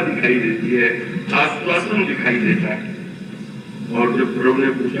 कृपा दिखाई देती है, आश्वासन दिखाई देता है। और जब प्रभु ने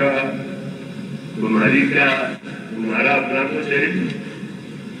पूछा तुम्हारी क्या, तुम्हारा अपना तो चरित्र,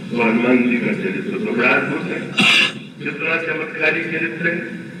 तो हनुमान जी का चरित्र तो बड़ा अद्भुत है, कितना चमत्कारी चरित्र है।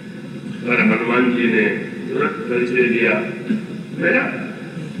 पर हनुमान जी ने तुरंत परिचय दिया, मेरा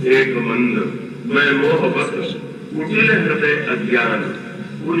एक मंद मैं मोहवश कुटिल हृदय अज्ञान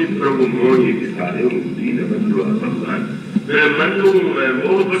पूरी प्रभु मोहि दिखाए दीन बंधु भगवान। मैं मंद हूँ, मैं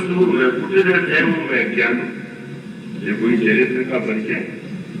मोहवश हूँ, मैं कुटिल हृदय हूँ, मैं अज्ञान हूँ। ये कोई चरित्र का परिचय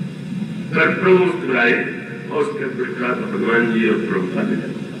कर प्रभु मुस्कुराए और उसके पश्चात हनुमान जी और प्रभु का मिला।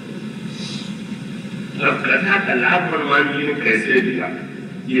 अब कथा का लाभ हनुमान जी ने कैसे दिया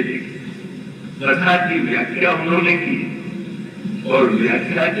ये देखिए। कथा की व्याख्या उन्होंने की और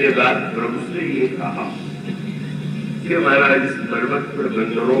व्याख्या के बाद प्रभु से ये कहा कि महाराज इस पर्वत पर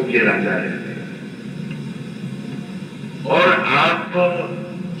बंदरों के राजा रहते हैं और आप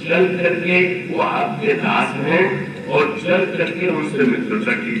चल करके वो आपके दास हैं और चल करके उनसे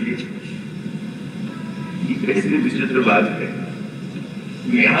मित्रता कीजिए। कैसी विचित्र बात है।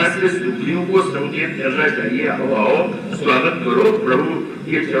 यहाँ से सुग्रीव को संकेत करना चाहिए, आओ आओ स्वागत करो, प्रभु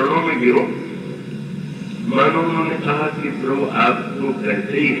के चरणों में गिरो। मानो उन्होंने कहा कि प्रभु आप तो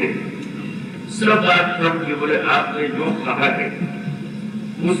कहते ही हैं, सब बात प्रभु की बोले आपने जो कहा है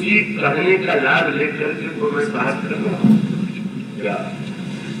उसी कहने का लाभ लेकर के तो मैं साहस कर रहा हूँ। क्या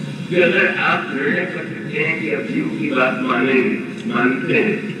कि अगर आप निर्णय कर सकते हैं कि अभी की बात मानते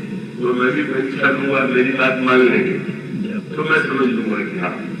हैं तो मैं भी परीक्षा लूंगा, मेरी बात मान लेंगे तो मैं समझ लूंगा कि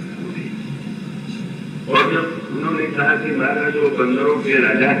हाँ। और जब उन्होंने कहा कि महाराज वो बंदरों के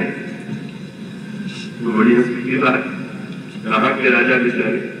राजा है तो बड़ी हंसी की बात, कहाँ के राजा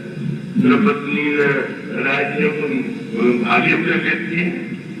बेचारे, न पत्नी न राज्य को भाग्य में व्यक्ति।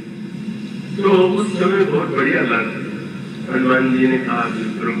 तो उस समय बहुत बढ़िया बात हनुमान जी ने कहा कि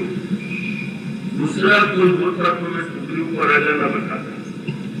प्रभु दूसरा कोई होता तो मैं सुग्रीव को राजा न बताता,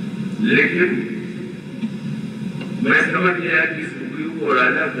 लेकिन मैं समझ गया कि सुग्रीव को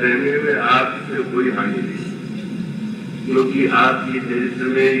राजा कहने में आपसे कोई हानि नहीं, क्योंकि आपके चरित्र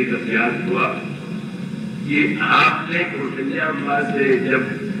में एक अभ्यास हुआ कि आपने कौशल्या से जब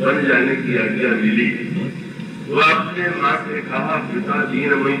बन जाने की आज्ञा मिली तो आपने माँ से कहा पिता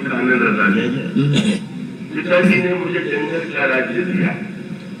दीन मई खाने राजा, पिताजी ने मुझे जंगल का राज्य दिया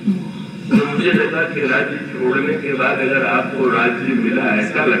तो मुझे लगा कि राज्य छोड़ने के बाद अगर आपको राज्य मिला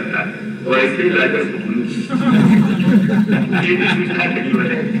ऐसा लगता है तो ऐसे ही राजा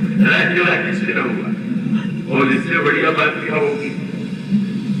राज्य राज्य से रहूंगा और इससे बढ़िया बात क्या होगी।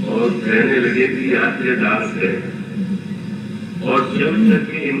 और कहने लगे कि आपके दास है और चल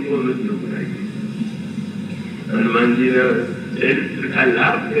करके इनको मित्र बनाइए। हनुमान जी ने चरित्र का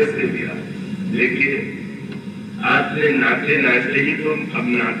लाभ कैसे दिया देखिए। आपने नाते नाते ही तो, अब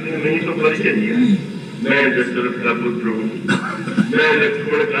नाते में ही तो परिचय दिया, मैं दशरथ का पुत्र हूँ, मैं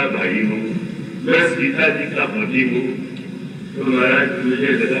लक्ष्मण का भाई हूँ, मैं सीता जी का पति हूँ। तो महाराज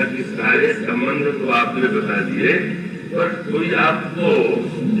मुझे लगा कि सारे संबंध तो आपने बता दिए पर कोई आपको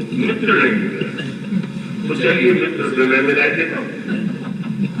मित्र नहीं मिला, तो चलिए मित्र से मैं मिला देता हूँ।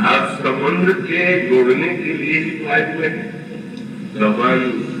 आप संबंध के जोड़ने के लिए ही तो आए हुए हैं। भगवान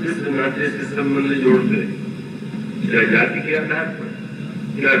किस नाते से संबंध जोड़ते हैं? क्या जाति के आधार पर,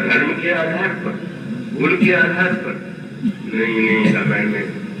 क्या धर्म के आधार पर, कुल के आधार पर? नहीं, रामायण में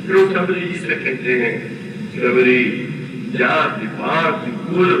सबरी जिसे कहते हैं, सबरी जाति पाति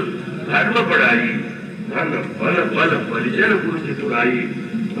कुल धर्म बढ़ाई, धन बल बल परिजन पुरुष सुराई,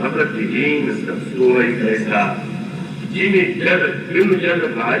 भगतहीन सब सोई कैसा, जिन्हें जल बिन जल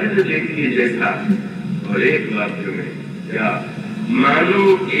बारिश देखिए जैसा। और एक वाक्य में क्या मानो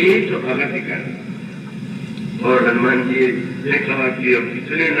एक भगत कर। और हनुमान जी ने कहा कि अब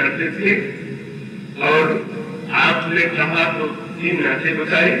कितने नाते थे और आपने कहा तो 3 नाते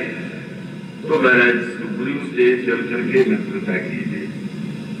बताए, तो महाराज सुग्रीव से चल करके मित्रता कीजिए।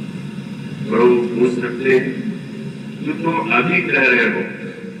 प्रभु पूछ सकते जो तुम अभी कह रहे हो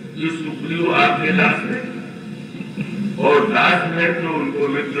कि सुग्रीव आपके दास है और दास है तो उनको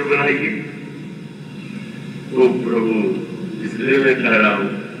मित्र बनाइए। तो प्रभु इसलिए मैं कह रहा हूं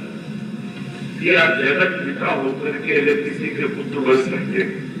कि आप जगत पिता होकर के अगर किसी के पुत्र बन सकते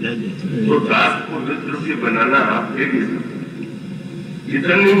तो दास को मित्र भी बनाना आपके लिए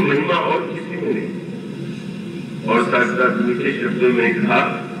इतनी महिमा और किसी में नहीं। और साथ साथ मीठे शब्दों में कहा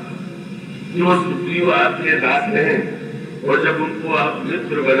कि वो सुग्रीव आपके दास हैं और जब उनको आप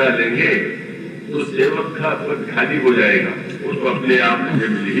मित्र बना लेंगे तो सेवक का पद खाली हो जाएगा, वो तो अपने आप मुझे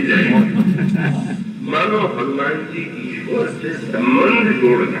मिल ही जाएगा। मानो हनुमान जी ईश्वर से संबंध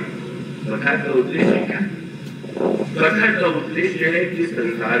जोड़ना कथा का उद्देश्य क्या? कथा का उद्देश्य है कि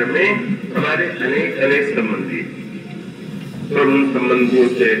संसार में हमारे अनेक अनेक संबंधी और उन संबंधियों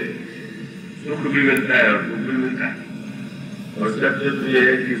से सुख भी मिलता है और दुख भी मिलता है, और सत्य तो यह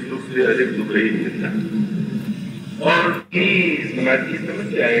है कि सुख से अधिक दुख ही मिलता है। और समाज की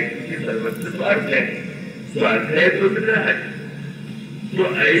समस्या है कि सर्वत्र स्वार्थ है, स्वार्थ है तो विग्रह है। तो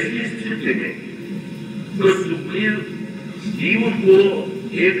ऐसी स्थिति में तो सुग्रीव जीव को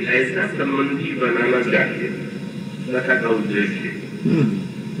एक ऐसा संबंधी बनाना चाहिए, कथा का उद्देश्य।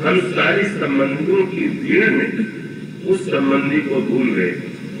 हम सारे संबंधियों की भीड़ में उस संबंधी को भूल गए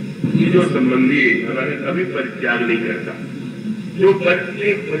कि जो संबंधी हमारे कभी परित्याग नहीं करता, जो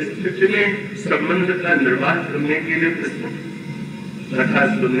प्रत्येक परिस्थिति में संबंध का निर्वाह करने के लिए प्रस्तुत। कथा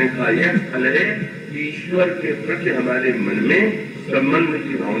सुनने का यह फल है कि ईश्वर के प्रति हमारे मन में संबंध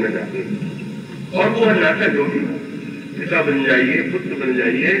की भावना जाती है, और वह नाता जो भी पिता बन जाइए, पुत्र बन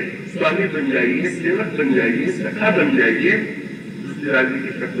जाइए, स्वामी बन जाइए, सेवक बन जाइए, सखा बन जाइए। दूसरे आदमी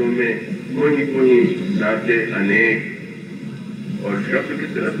के शब्दों में कोई नाते अनेक और शब्द की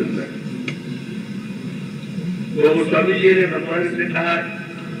तरह सुंदर। तो स्वामी जी ने भगवान से कहा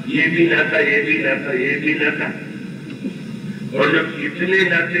ये भी नाता, ये भी नाता, ये भी नाता, और जब इतने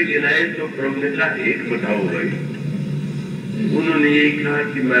नाते गिनाए तो प्रभु ने कहा एक बताओ भाई। उन्होंने यही कहा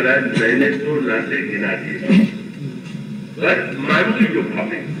कि महाराज मैंने तो नाते गिना दिए, पर मांगी जो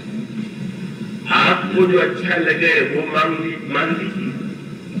भावे, आपको जो अच्छा लगे वो मान लीजिए।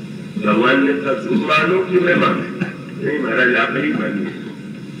 भगवान ने कहा तुम मानो कि मैं मानू? नहीं महाराज आप ही मानिए।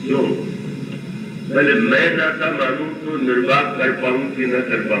 क्यों? पहले मैं नाता मानू तो निर्वाह कर पाऊं कि न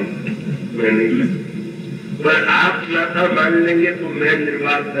कर पाऊं, मैं नहीं, पर आप नाता मान लेंगे तो मैं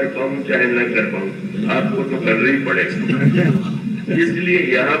निर्वाह कर पाऊं चाहे न कर पाऊं, आपको तो करना ही पड़ेगा। इसलिए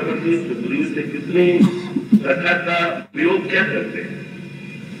यहाँ पर भी सुग्रीव से कितनी कथा का प्रयोग क्या करते हैं,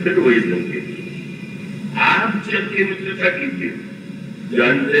 फिर वही संकेत आप चल के मित्रता कीजिए।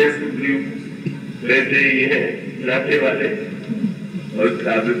 जानते हैं सुग्रीव कहते ये है नाते वाले, और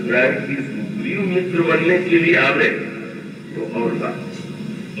अभिप्राय की सुग्रीव मित्र बनने के लिए आवे तो और बात,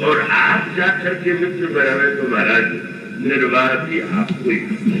 और आप जाकर के मित्र बनावे तो महाराज निर्वाह भी आपको ही।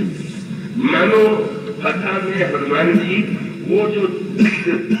 मानो कथा में हनुमान जी वो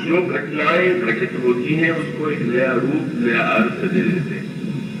जो घटनाएं घटित होती हैं उसको एक नया रूप, नया अर्थ दे देते हैं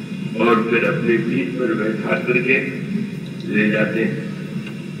और फिर अपने पीठ पर बैठा करके ले जाते हैं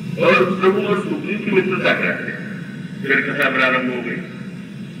और प्रभु और सुग्रीव की मित्रता कराते हैं। फिर कथा प्रारंभ हो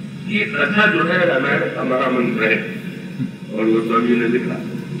गई। ये कथा जो है रामायण का महामंत्र है, और वो स्वामी ने लिखा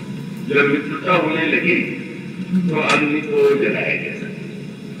जब मित्रता होने लगी तो अग्नि को जलाया गया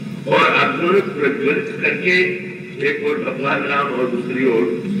और अग्नि प्रज्वलित करके एक और भगवान राम और दूसरी ओर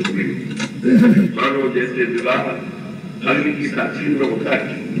सुग्रीव, मानो जैसे विवाह अग्नि की साक्षी में होता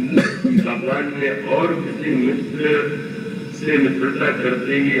है। भगवान ने और किसी मित्र से मित्रता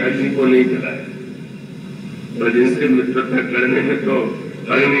करते ही अग्नि को नहीं जलाया, पर जिनसे मित्रता करने में तो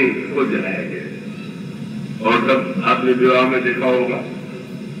अग्नि को जलाया गया। और तब आपने विवाह में देखा होगा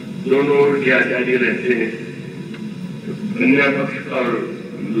दोनों ओर के आचार्य रहते हैं, कन्या पक्ष का और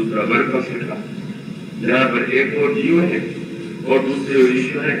दूसरा वर पक्ष का, जहाँ पर एक और जीव है और दूसरे ओर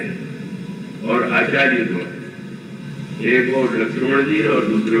ईश्वर है और आचार्य दो, एक और लक्ष्मण जी और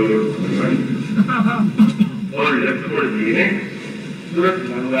दूसरे ओर हनुमान जी। और लक्ष्मण जी ने तुरंत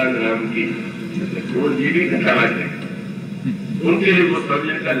भगवान राम की, लक्ष्मण जी भी कथा है उनके लिए वो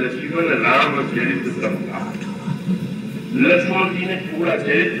समझ का लक्ष्मण राम चरित्र संभा। लक्ष्मण जी ने पूरा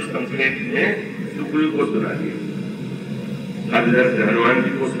चरित्र संक्षेप में सुग्रीव को सुना दिया। अब इधर से हनुमान जी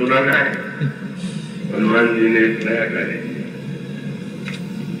को सुनाना है। हनुमान जी ने एक नया कार्य किया।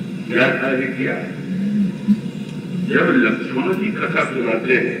 क्या कार्य किया? जब लक्ष्मण जी कथा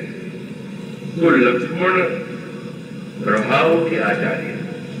सुनाते हैं तो लक्ष्मण प्रभाव के आचार्य,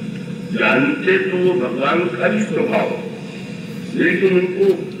 जानते तो वो भगवान का भी स्वभाव, लेकिन उनको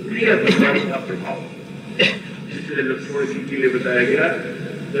प्रिय भगवान का प्रभाव, इसलिए लक्ष्मण जी के लिए बताया गया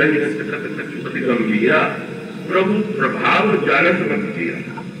गंभीरा प्रभु प्रभाव जानत मत किया।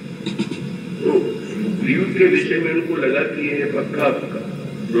 तो सुग्रीव के विषय में उनको लगा कि यह पक्का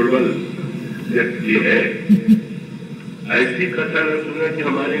दुर्बल व्यक्ति है। ऐसी कथा न सुना कि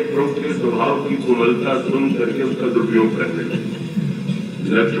हमारे प्रभु के स्वभाव की कोमलता सुन करके उसका दुरुपयोग करने लगे।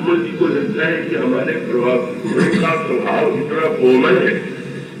 लक्ष्मण जी को लगता है कि हमारे प्रभु का स्वभाव इतना कोमल है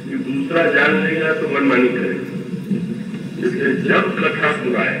कि दूसरा जान लेगा तो मनमानी करेगा। इसलिए जब कथा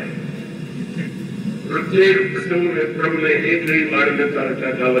सुनाए प्रत्येक प्रसंग में प्रभु ने एक ही बार में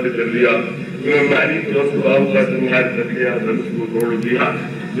तारका का वध कर लिया, हमारी तो स्वभाव का संहार कर लिया, धनुष को तोड़ दिया,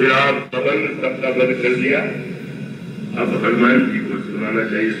 विराट पवन सबका वध कर दिया। अब हनुमान जी को सुनाना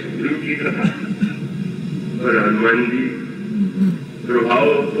चाहिए सुग्रीव की कथा। पर हनुमान जी प्रभाव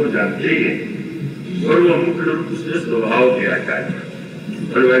तो जानते ही है और वो मुख्य रूप से स्वभाव के आचार्य।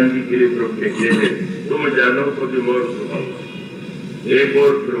 हनुमान जी के लिए प्रभु कहते हैं तुम जानो तो और स्वभाव, एक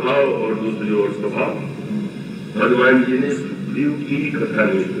और प्रभाव और दूसरी ओर स्वभाव। हनुमान जी ने सुग्रीव की ही कथा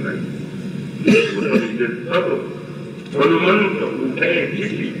नहीं सुनाई। तब हनुमंत उठे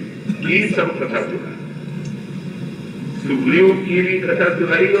की सब कथा सुनाई, सुग्रीव की भी कथा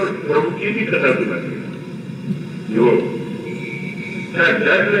सुनाई और प्रभु की भी कथा सुनाई। जो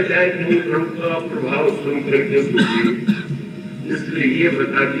डर न जाए कहीं प्रभु का प्रभाव सुन करके सुग्रीव, इसलिए ये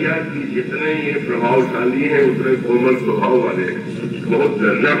बता दिया कि जितने ये प्रभावशाली हैं उतने कोमल स्वभाव वाले हैं, बहुत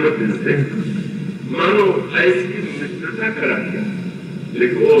डरना मत इनसे। मानो ऐसी मित्रता करा दिया,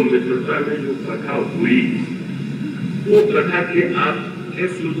 लेकिन वो मित्रता में जो कथा हुई वो कथा के आपके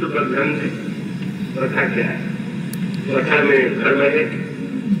सूत्र पर ध्यान दें। कथा क्या है? कथा में धर्म है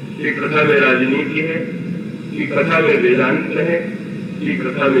कि कथा में राजनीति है कि कथा में वेदांत है कि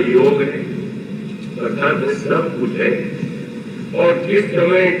कथा में योग है? कथा में सब कुछ है और जिस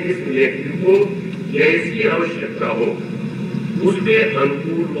समय जिस व्यक्ति को जैसी आवश्यकता हो उसके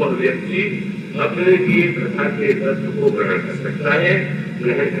अनुकूल वह व्यक्ति अपने लिए कथा के तत्व को ग्रहण कर सकता है,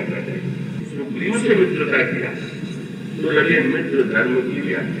 ग्रहण करना चाहिए। सुग्रीव से मित्रता किया तो लगे मित्र धर्म की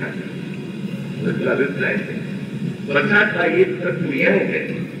व्याख्या है। कथा का ये तत्व यह है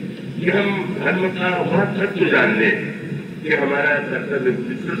कि हम धर्म का वह तत्व जान लें कि हमारा कर्तव्य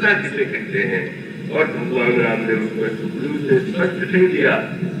मित्रता किसे कहते हैं। और भगवान राम ने उसमें सुग्रीव से स्पष्ट कह दिया,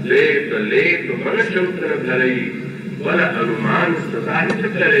 ले तो मन शंकर धरई बल अनुमान प्रसारित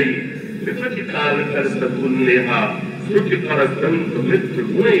करई विपत्ति काल कर सगुन नेहा श्रुति पर संत मित्र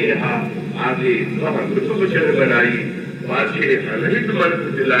गुण यहा आगे वह मृत वचन बनाई पाछे अनहित मन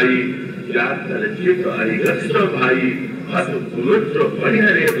दिलाई जात चित अरिगत भाई अस मित्र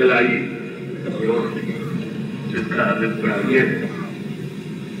परिहरे भलाई। जिसका अभिप्राय है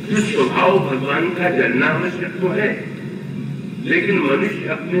स्वभाव भगवान का जानना आवश्यक तो है, लेकिन मनुष्य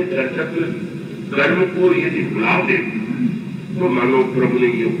अपने कर्तव्य कर्म को यदि भुला दे तो मानो प्रभु ने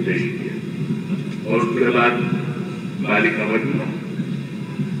ये उपदेश किया। और उसके बाद बालिका वध हुआ।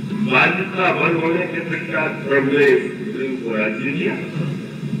 बालिका वध होने के पश्चात प्रभु ने सुग्रीव को राज्य दिया।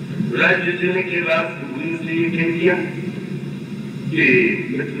 राज्य देने के बाद सुग्रीव से ये कह दिया कि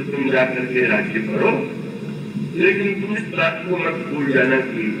मित्र तुम जाकर के राज्य करो, लेकिन तुम इस बात को मत भूल जाना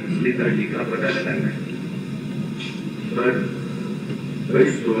कि सीता जी का पता लगाना है। पर भाई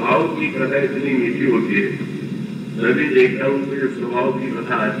स्वभाव की कथा इतनी मीठी होती है, मैं भी देखता हूँ कि जब स्वभाव की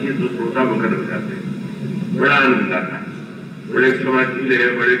कथा आती है तो श्रोता मगर हो जाते हैं, बड़ा आनंद आता है। बड़े समाजशील है,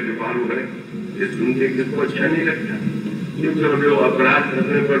 बड़े कृपालु है, ये सुन के किसको अच्छा नहीं लगता? क्योंकि हम लोग अपराध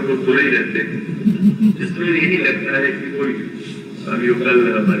करने पर तो सुन ही रहते, इसलिए यही लगता है कि कोई अभी कल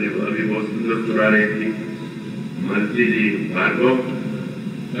अभी बहुत सुंदर सुना रही थी मंत्री जी भार्गव,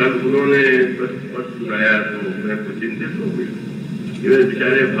 कल उन्होंने सुनाया तो मैं तो चिंतित हो गई। ये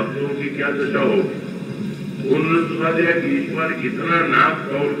बेचारे भक्तों की क्या दशा हो। उन्होंने सुना दिया कि ईश्वर इतना नाप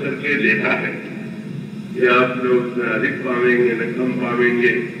तोड़ करके देखा है कि आप लोग उसमें अधिक पावेंगे न कम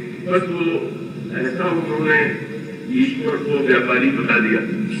पावेंगे। बस वो ऐसा उन्होंने ईश्वर को व्यापारी बता दिया।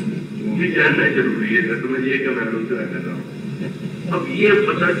 वो भी जानना जरूरी है, न समझिए कि मैं दूसरा कर रहा हूँ। अब ये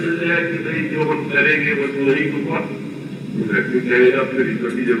पता चल गया कि भाई जो हम करेंगे वो तो नहीं होगा, व्यक्ति करेगा, फिर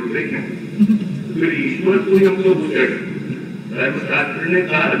ईश्वर की जरूरत है क्या? फिर ईश्वर को ही हम लोग धर्मशास्त्र ने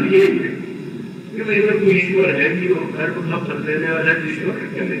कहा भी है कि भाई अगर कोई ईश्वर है भी और कर्म का फल देने वाला है तो ईश्वर का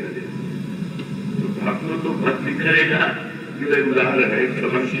क्या लेना दे? तो आपको तो भक्त करेगा कि भाई उदाहरण है,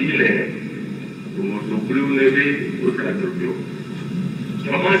 क्षमाशील है, तो सुग्रीव ने भी उसका दुरुपयोग।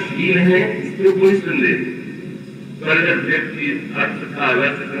 क्षमाशील है इसमें कोई संदेह नहीं, पर अगर व्यक्ति अर्थ का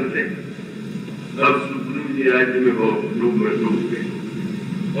अलर्थ कर दे तब सुग्रीव जी राज्य में बहुत लोग में डूब गए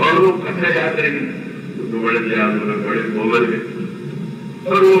और वो कथा याद रही तो बड़े दयालु बड़े कोमल है।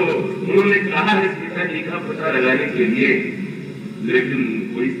 और वो उन्होंने कहा है सीता जी का पता लगाने के लिए, लेकिन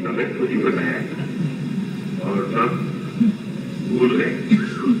कोई समय तो नहीं बताया। और सब भूल गए।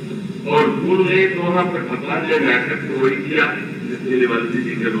 और भूल गए तो वहां पर भगवान ने नाटक को वही किया जिसने वाल्मीकि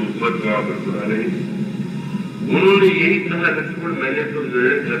जी के रूप में वहां पर बुला नहीं। उन्होंने यही कहा, लक्ष्मण मैंने तो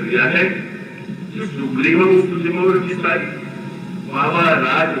निर्णय कर दिया है कि सुग्रीव तुझे मोर विसारी बाबा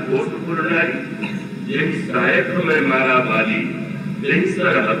राज कोट पुरनारी यही सहायक में मारा बाली यही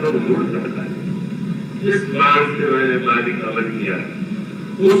सर हतो मूर्त बताई। जिस बाण से मैंने बाली का वध किया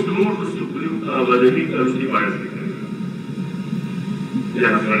उस मूर्त सुग्रीव का वध ही कर उसी बाण से कर।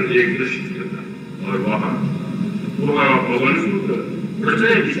 यहाँ पर एक दृश्य था और वहां पवन सूत्र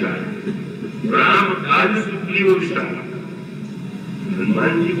प्रचय विचार राम काज सुग्रीव विचार।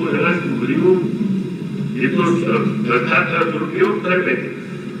 हनुमान जी को लगा सुग्रीव ये तो प्रथा का दुरुपयोग कर बैठे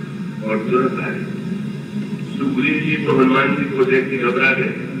और तुरंत आए। सुग्रीव जी तो हनुमान जी को देख के घबरा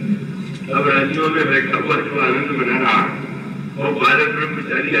गए। अब राज्यों में बैठा हुआ जो आनंद मना रहा और बालक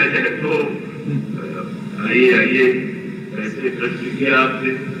ब्रह्मचारी आ जाए तो आइए आइए ऐसे कष्ट किया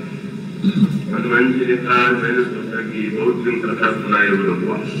आपने। हनुमान जी ने कहा मैंने सोचा कि बहुत दिन कथा सुनाए हुए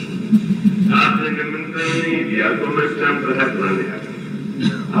हुआ आपने निमंत्रण नहीं दिया तो मैं स्वयं कथा सुनाने आया।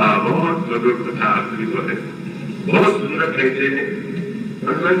 हाँ बहुत मधुर कथा आपकी तो है, बहुत सुंदर कहते हैं।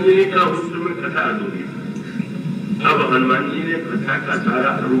 हनुमान जी ने कहा उस समय कथा अधूरी। अब हनुमान जी ने कथा का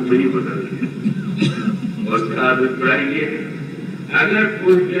सारा रूप ही बदल दिया। उसका अभिप्राय ये है अगर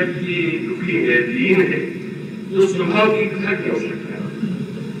कोई व्यक्ति दुखी है दीन है तो स्वभाव की कथा क्या हो सकता है।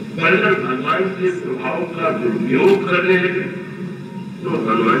 पर अगर भगवान के स्वभाव का दुरुपयोग करने लगे तो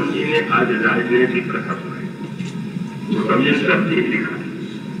हनुमान जी ने आज राजनीतिक कथा सुनाई। तो हमने सब नहीं लिखा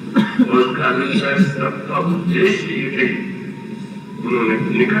और उसका अभिप्राय सबका उद्देश्य ये है। उन्होंने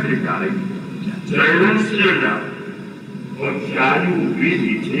निकट डाली चरणन शरणा और चालू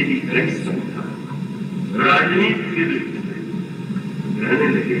विधि से ही कई संख्या राजनीति के लिए रहने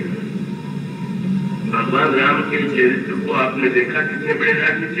लगे। भगवान राम के चरित्र को आपने देखा कितने बड़े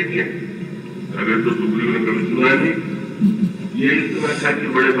राजनीतिक है। अगर तो सुग्रीव ने कभी सुना नहीं, ये सुना था कि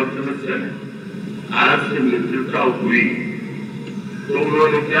बड़े भक्त वत्सल है। आपसे मित्रता हुई तो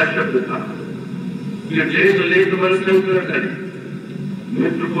उन्होंने क्या शब्द था कि ले तो ले तो मन शंकर करे,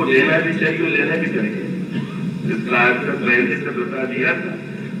 मित्र को देना भी चाहिए लेना भी चाहिए। इसका अर्थ पहले से बता दिया था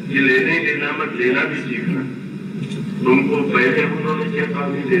कि लेने देना मत लेना भी सीखना। तुमको पहले उन्होंने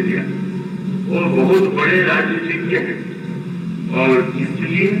चेतावनी दे दिया। वो बहुत बड़े राजनीतिज्ञ हैं और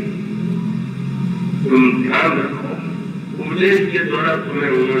इसलिए तुम ध्यान रखो। उपदेश के द्वारा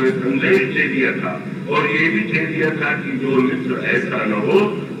तुम्हें उन्होंने संदेश दे दिया था और ये भी कह दिया था कि जो मित्र ऐसा न हो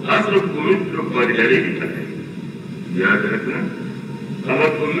असल कुमित्र पर जड़े ही करे। याद रखना अगर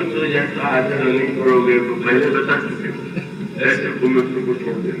कुमित्र जैसा आचरण नहीं करोगे तो पहले बता चुके ऐसे कुमित्र को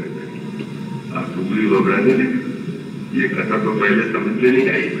छोड़ देना चाहिए। आप सुग्रीव घबराने लगे। ये कथा तो पहले समझ में नहीं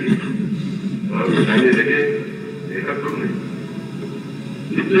आई थी और बताने लगे देखा तुमने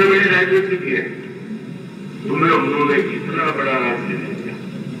जितने बड़े राजनीतिक है तुम्हें उन्होंने कितना बड़ा राज्य दे दिया।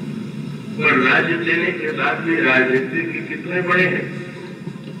 पर राज्य देने के बाद भी राजनीतिक कितने बड़े हैं।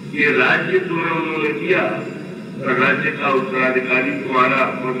 ये राज्य तुम्हें उन्होंने दिया और राज्य का उत्तराधिकारी तुम्हारा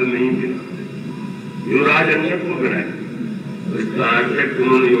पद नहीं मिला। युवराज अन्य को बनाए तो इसका अर्थ है कि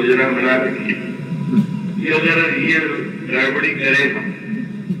उन्होंने योजना बना रखी कि अगर ये गड़बड़ी करे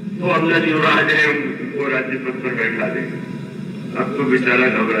तो अंदर युवराज है उनको राज्य पद पर बैठा देगा। अब तो बेचारा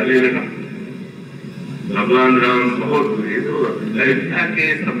घबराने लगा। भगवान राम बहुत हुए तो अयोध्या के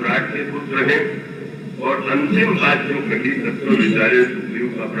सम्राट के पुत्र हैं और अंतिम बात जो कही तब तो बेचारे सुग्रीव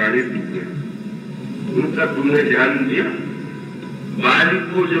का प्राणी टूट गए। उनका तुमने ध्यान दिया। बाली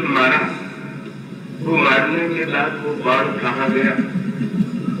को जब मारा तो मारने के बाद वो बाण कहाँ गया।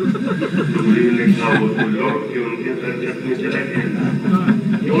 सुग्रीव ने कहा वो तो लौट के उनके सर में चला गया।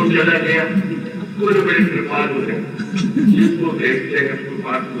 क्यों चला गया। बड़े बड़े कृपालु है जिसको देखते हैं उसको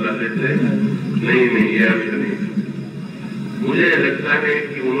पास बुला लेते हैं। नहीं ये अर्थ नहीं। मुझे लगता है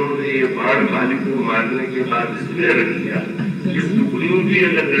कि उन्होंने ये बाण बाली को मारने के बाद इसलिए रख दिया कि सुग्रीव भी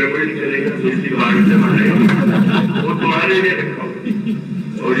अगर गड़बड़ी करेगा तो इसी बाण से मारेगा। वो तुम्हारे लिए रखा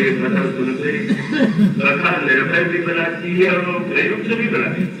और ये कथा सुनते कथा निर्भय भी बनाती है और प्रयुक्त भी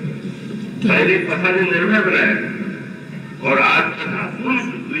बनाती है। पहले कथा ने निर्भय बनाया और आज कथा सुन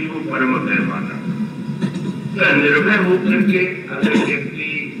सुग्रीव परम भय माना। निर्भय होकर के अगर व्यक्ति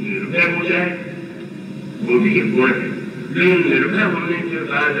निर्भय हो जाए वो भी एक गुण है। लेकिन निर्भय होने के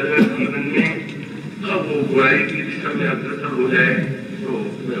बाद अगर जीवन में अब वो बुराई की दिशा में अग्रसर हो जाए तो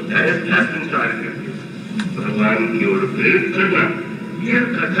क्या संसार करके भगवान की ओर प्रेरित करना यह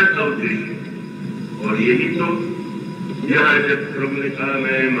कथा का उद्देश्य। और यही तो यहाँ जब प्रभु ने कहा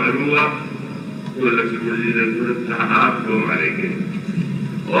मैं मारूंगा तो लक्ष्मण जी ने तुरंत कहा आप क्यों मारेंगे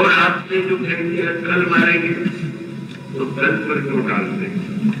और आपने जो कह दिया कल मारेंगे, तो कल पर क्यों डालते?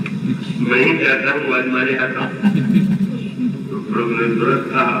 मैं ही कहता हूँ आज मारे आता हूँ। तो प्रभु ने तुरंत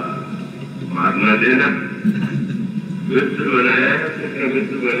कहा मारना देना, मित्र बनाया है,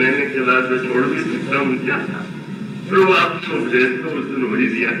 मित्र बनाने के बाद मैं छोड़ भी सकता हूँ क्या? प्रभु आपको उपदेश तो उस दिन वही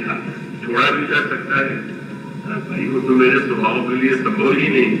दिया था, छोड़ा भी जा सकता है भाई, वो तो मेरे स्वभाव के लिए संभव ही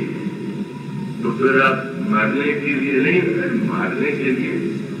नहीं। तो फिर आप मारने के लिए नहीं, मारने के लिए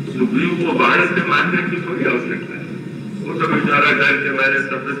सुग्रीव को बाण से मारने की कोई आवश्यकता है, वो तो बेचारा डर के मेरे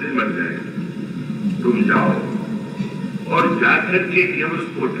शब्द से मर जाए। तुम जाओ और जाकर के केवल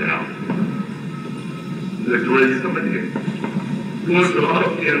उसको डराओ। लक्ष्मण जी समझ गए, तो स्वभाव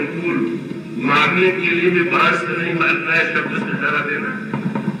के अनुकूल मारने के लिए भी बाण से नहीं मारना है, शब्द से डरा देना।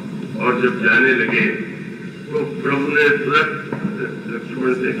 और जब जाने लगे तो प्रभु ने तुरंत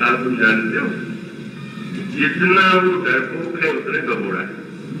लक्ष्मण से कहा तुम जानते हो जितना वो डरपोक है उतने गबोड़ा है,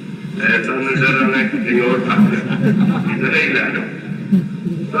 ऐसा न डराना कि कहीं और भाग इतना ही लाना।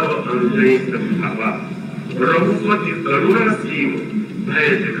 सब अनुजयी समझावा रघुपति करुणा सीम भय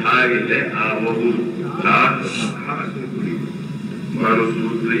दिखाई ले आवहु मानो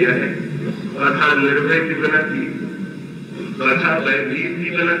सूत्र यह है, कथा निर्भय की बना की, कथा भयभीत की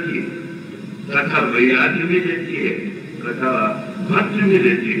बना की, कथा वैराग्य भी देती है, कथा भक्ति भी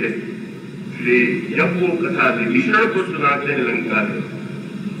देती है। जब वो कथा विभीषण को सुनाते हैं लंका में,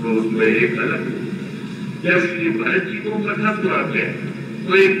 तो उसमें एक अलग, जब श्री भरत जी को कथा सुनाते हैं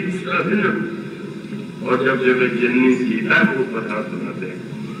तो एक दूसरा भिन्न, और जब जगत जननी सीता को कथा सुनाते हैं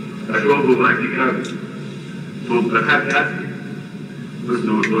अशोक वाटिका में, तो कथा क्या थी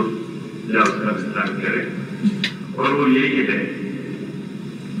तो या उसका विस्तार करें। और वो यही है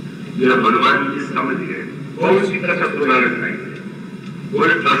जब हनुमान जी समझ गए कौन सी कथा सुनाना चाहिए। और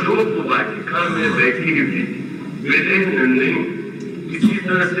अशोक वाटिका में बैठी हुई बेटे नंदिनी किसी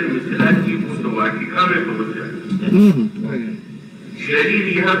तरह से मिथिला की उस वाटिका में पहुंच जाए, शरीर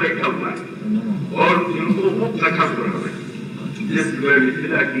यहाँ बैठा हुआ है और उनको वो कथा सुना रहे, जिसमें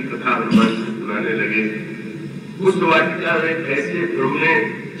मिथिला की कथा हनुमान जी सुनाने लगे। उस वाटिका में कैसे प्रभु ने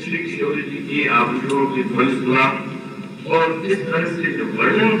श्री किशोर जी की आभूषणों की ध्वनि सुना और किस तरह से जो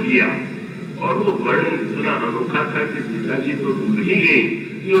वर्णन किया, और वो वर्णन इतना अनोखा था कि सीता जी तो भूल ही गई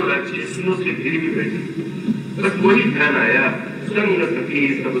कि वो राक्षसियों से गिर भी बैठी। बस वही ध्यान आया, संग सखी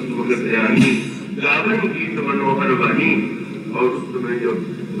सब सुभग दयानी गावन गीत मनोहर वाणी। और उस समय जब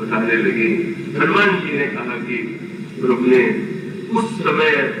बताने लगे, हनुमान जी ने कहा कि प्रभु ने उस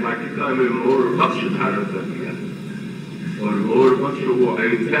समय वाटिका में मोर पक्ष धारण कर दिया, और मोर पक्ष वो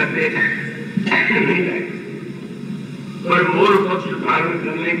अयोध्या से नहीं आए, पर मोर पक्ष धारण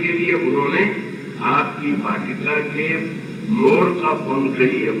करने के लिए उन्होंने आपकी वाटिका के मोर का पंख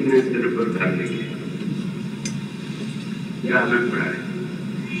ही अपने सिर पर धारण किया। क्या अभिप्राय?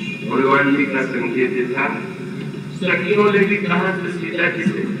 भगवान जी का संकेत था। सखियों ने भी कहा सीता जी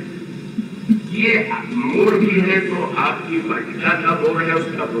से ये मोर भी है तो आपकी वाटिका का मोर है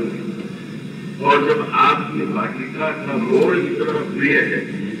उसका पंख, और जब आपकी वाटिका का मोर इतना प्रिय है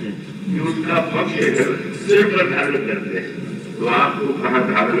कि उसका पक्ष सिर पर धारण करते हैं, तो आपको कहाँ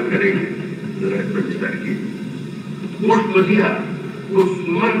धारण करेंगे? पुष्प दिया तो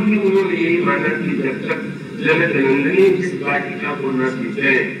सुमन भी उन्होंने यही माना कि जब तक जनक नंदिनी जिस वाटिका को न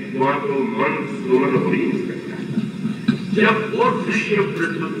सीखे वहां तो मन सुमन हो ही नहीं सकता। जब वो दृश्य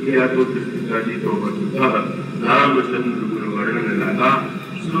प्रस्तुत किया तो सीता जी तो रामचंद्र गुरु वर्णन लगा,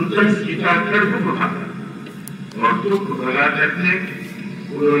 सुंदर सीता कर दुख भागा, और दुख भगा करके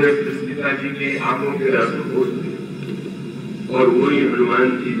उन्होंने सीता जी की आंखों के आंसू पोंछ दिए। और वही हनुमान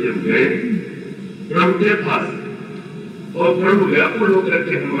जी जब गए प्रभु के पास, और प्रभु व्याकुल होकर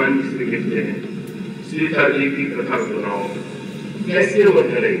के हनुमान जी से कहते हैं सीता जी की कथा सुनाओ, कैसे वो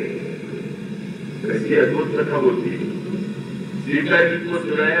करेंगे? कैसी अद्भुत कथा होती है। सीता जी को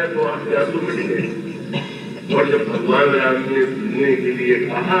सुनाया तो आपके आंसू मिट गए, और जब भगवान राम ने सुनने के लिए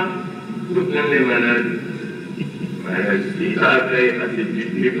कहा तो कहने महाराज सीता कहे अति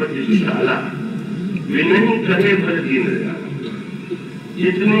विशाला विनही कहे भर दीन दयाल।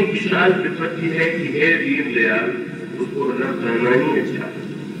 इतनी विशाल विपत्ति है कि हे दीन दयाल, उसको न कहना ही अच्छा।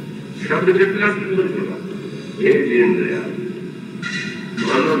 शब्द कितना सुंदर बोला, हे दीन दयाल,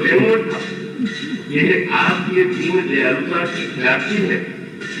 मानो लेंगे था ये आपकी दीन दयालुता की ख्याति है।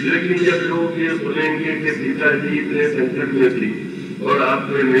 लेकिन जब लोग ये सुनेंगे कि सीता जी इतने संकट में थी और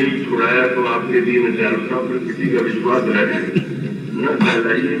आपने नहीं छुड़ाया, तो आपके दीन दयालुता पर किसी का विश्वास रहे न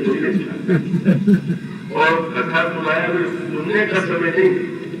कहलाइए कोई अच्छा। और कथा सुनाया सुनने का समय नहीं,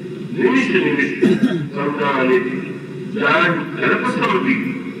 निमिष निमिष करुणा आने की जान गर्भ समझी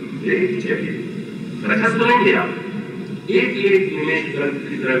यही चाहिए। कथा सुनेंगे आप, एक एक मिनट कल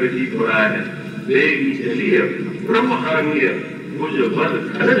की तरह व्यतीत हो रहा है। देवी चलिए ब्रह्महानीय वो जो बल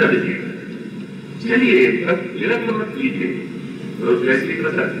खड़े चलिए विलंब मत कीजिए। तो कैसी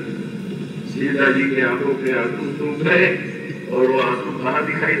कथा, सीता जी के आंखों के आंसू सूख गए और वो आंसू कहाँ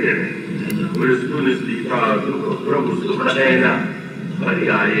दिखाई दे रहे? बोले सुन सीता दुख प्रभु सुख देना हरि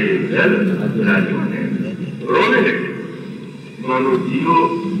आए जल रोने लगे। मानो जीरो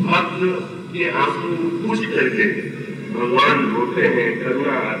भक्त के आंसू पूछ करके भगवान रोते हैं,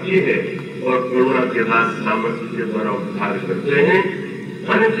 करुणा आती है और करुणा के बाद सामर्थ्य के द्वारा उद्धार करते हैं।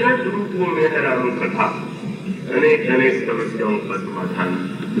 अनेक रूपों में है राम कथा, अनेक अनेक समस्याओं का समाधान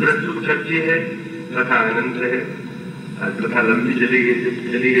प्रस्तुत करती है। कथा अनंत है। कथा लंबी चली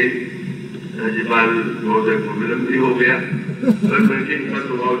गई। राज्यपाल महोदय को विलंब भी हो गया और मैं इनका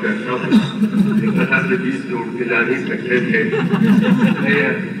स्वभाव जानता हूँ। कथा से बीच में उठ के जा नहीं सकते थे,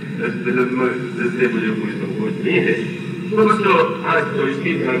 विलंब से मुझे कोई संकोच नहीं है। तो बच्चों आज तो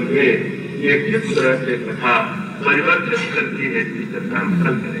इसकी ध्यान में ये किस तरह से कथा परिवर्तित करती है इसकी चर्चा हम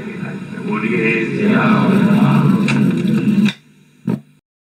कल करेंगे। आज बोलिए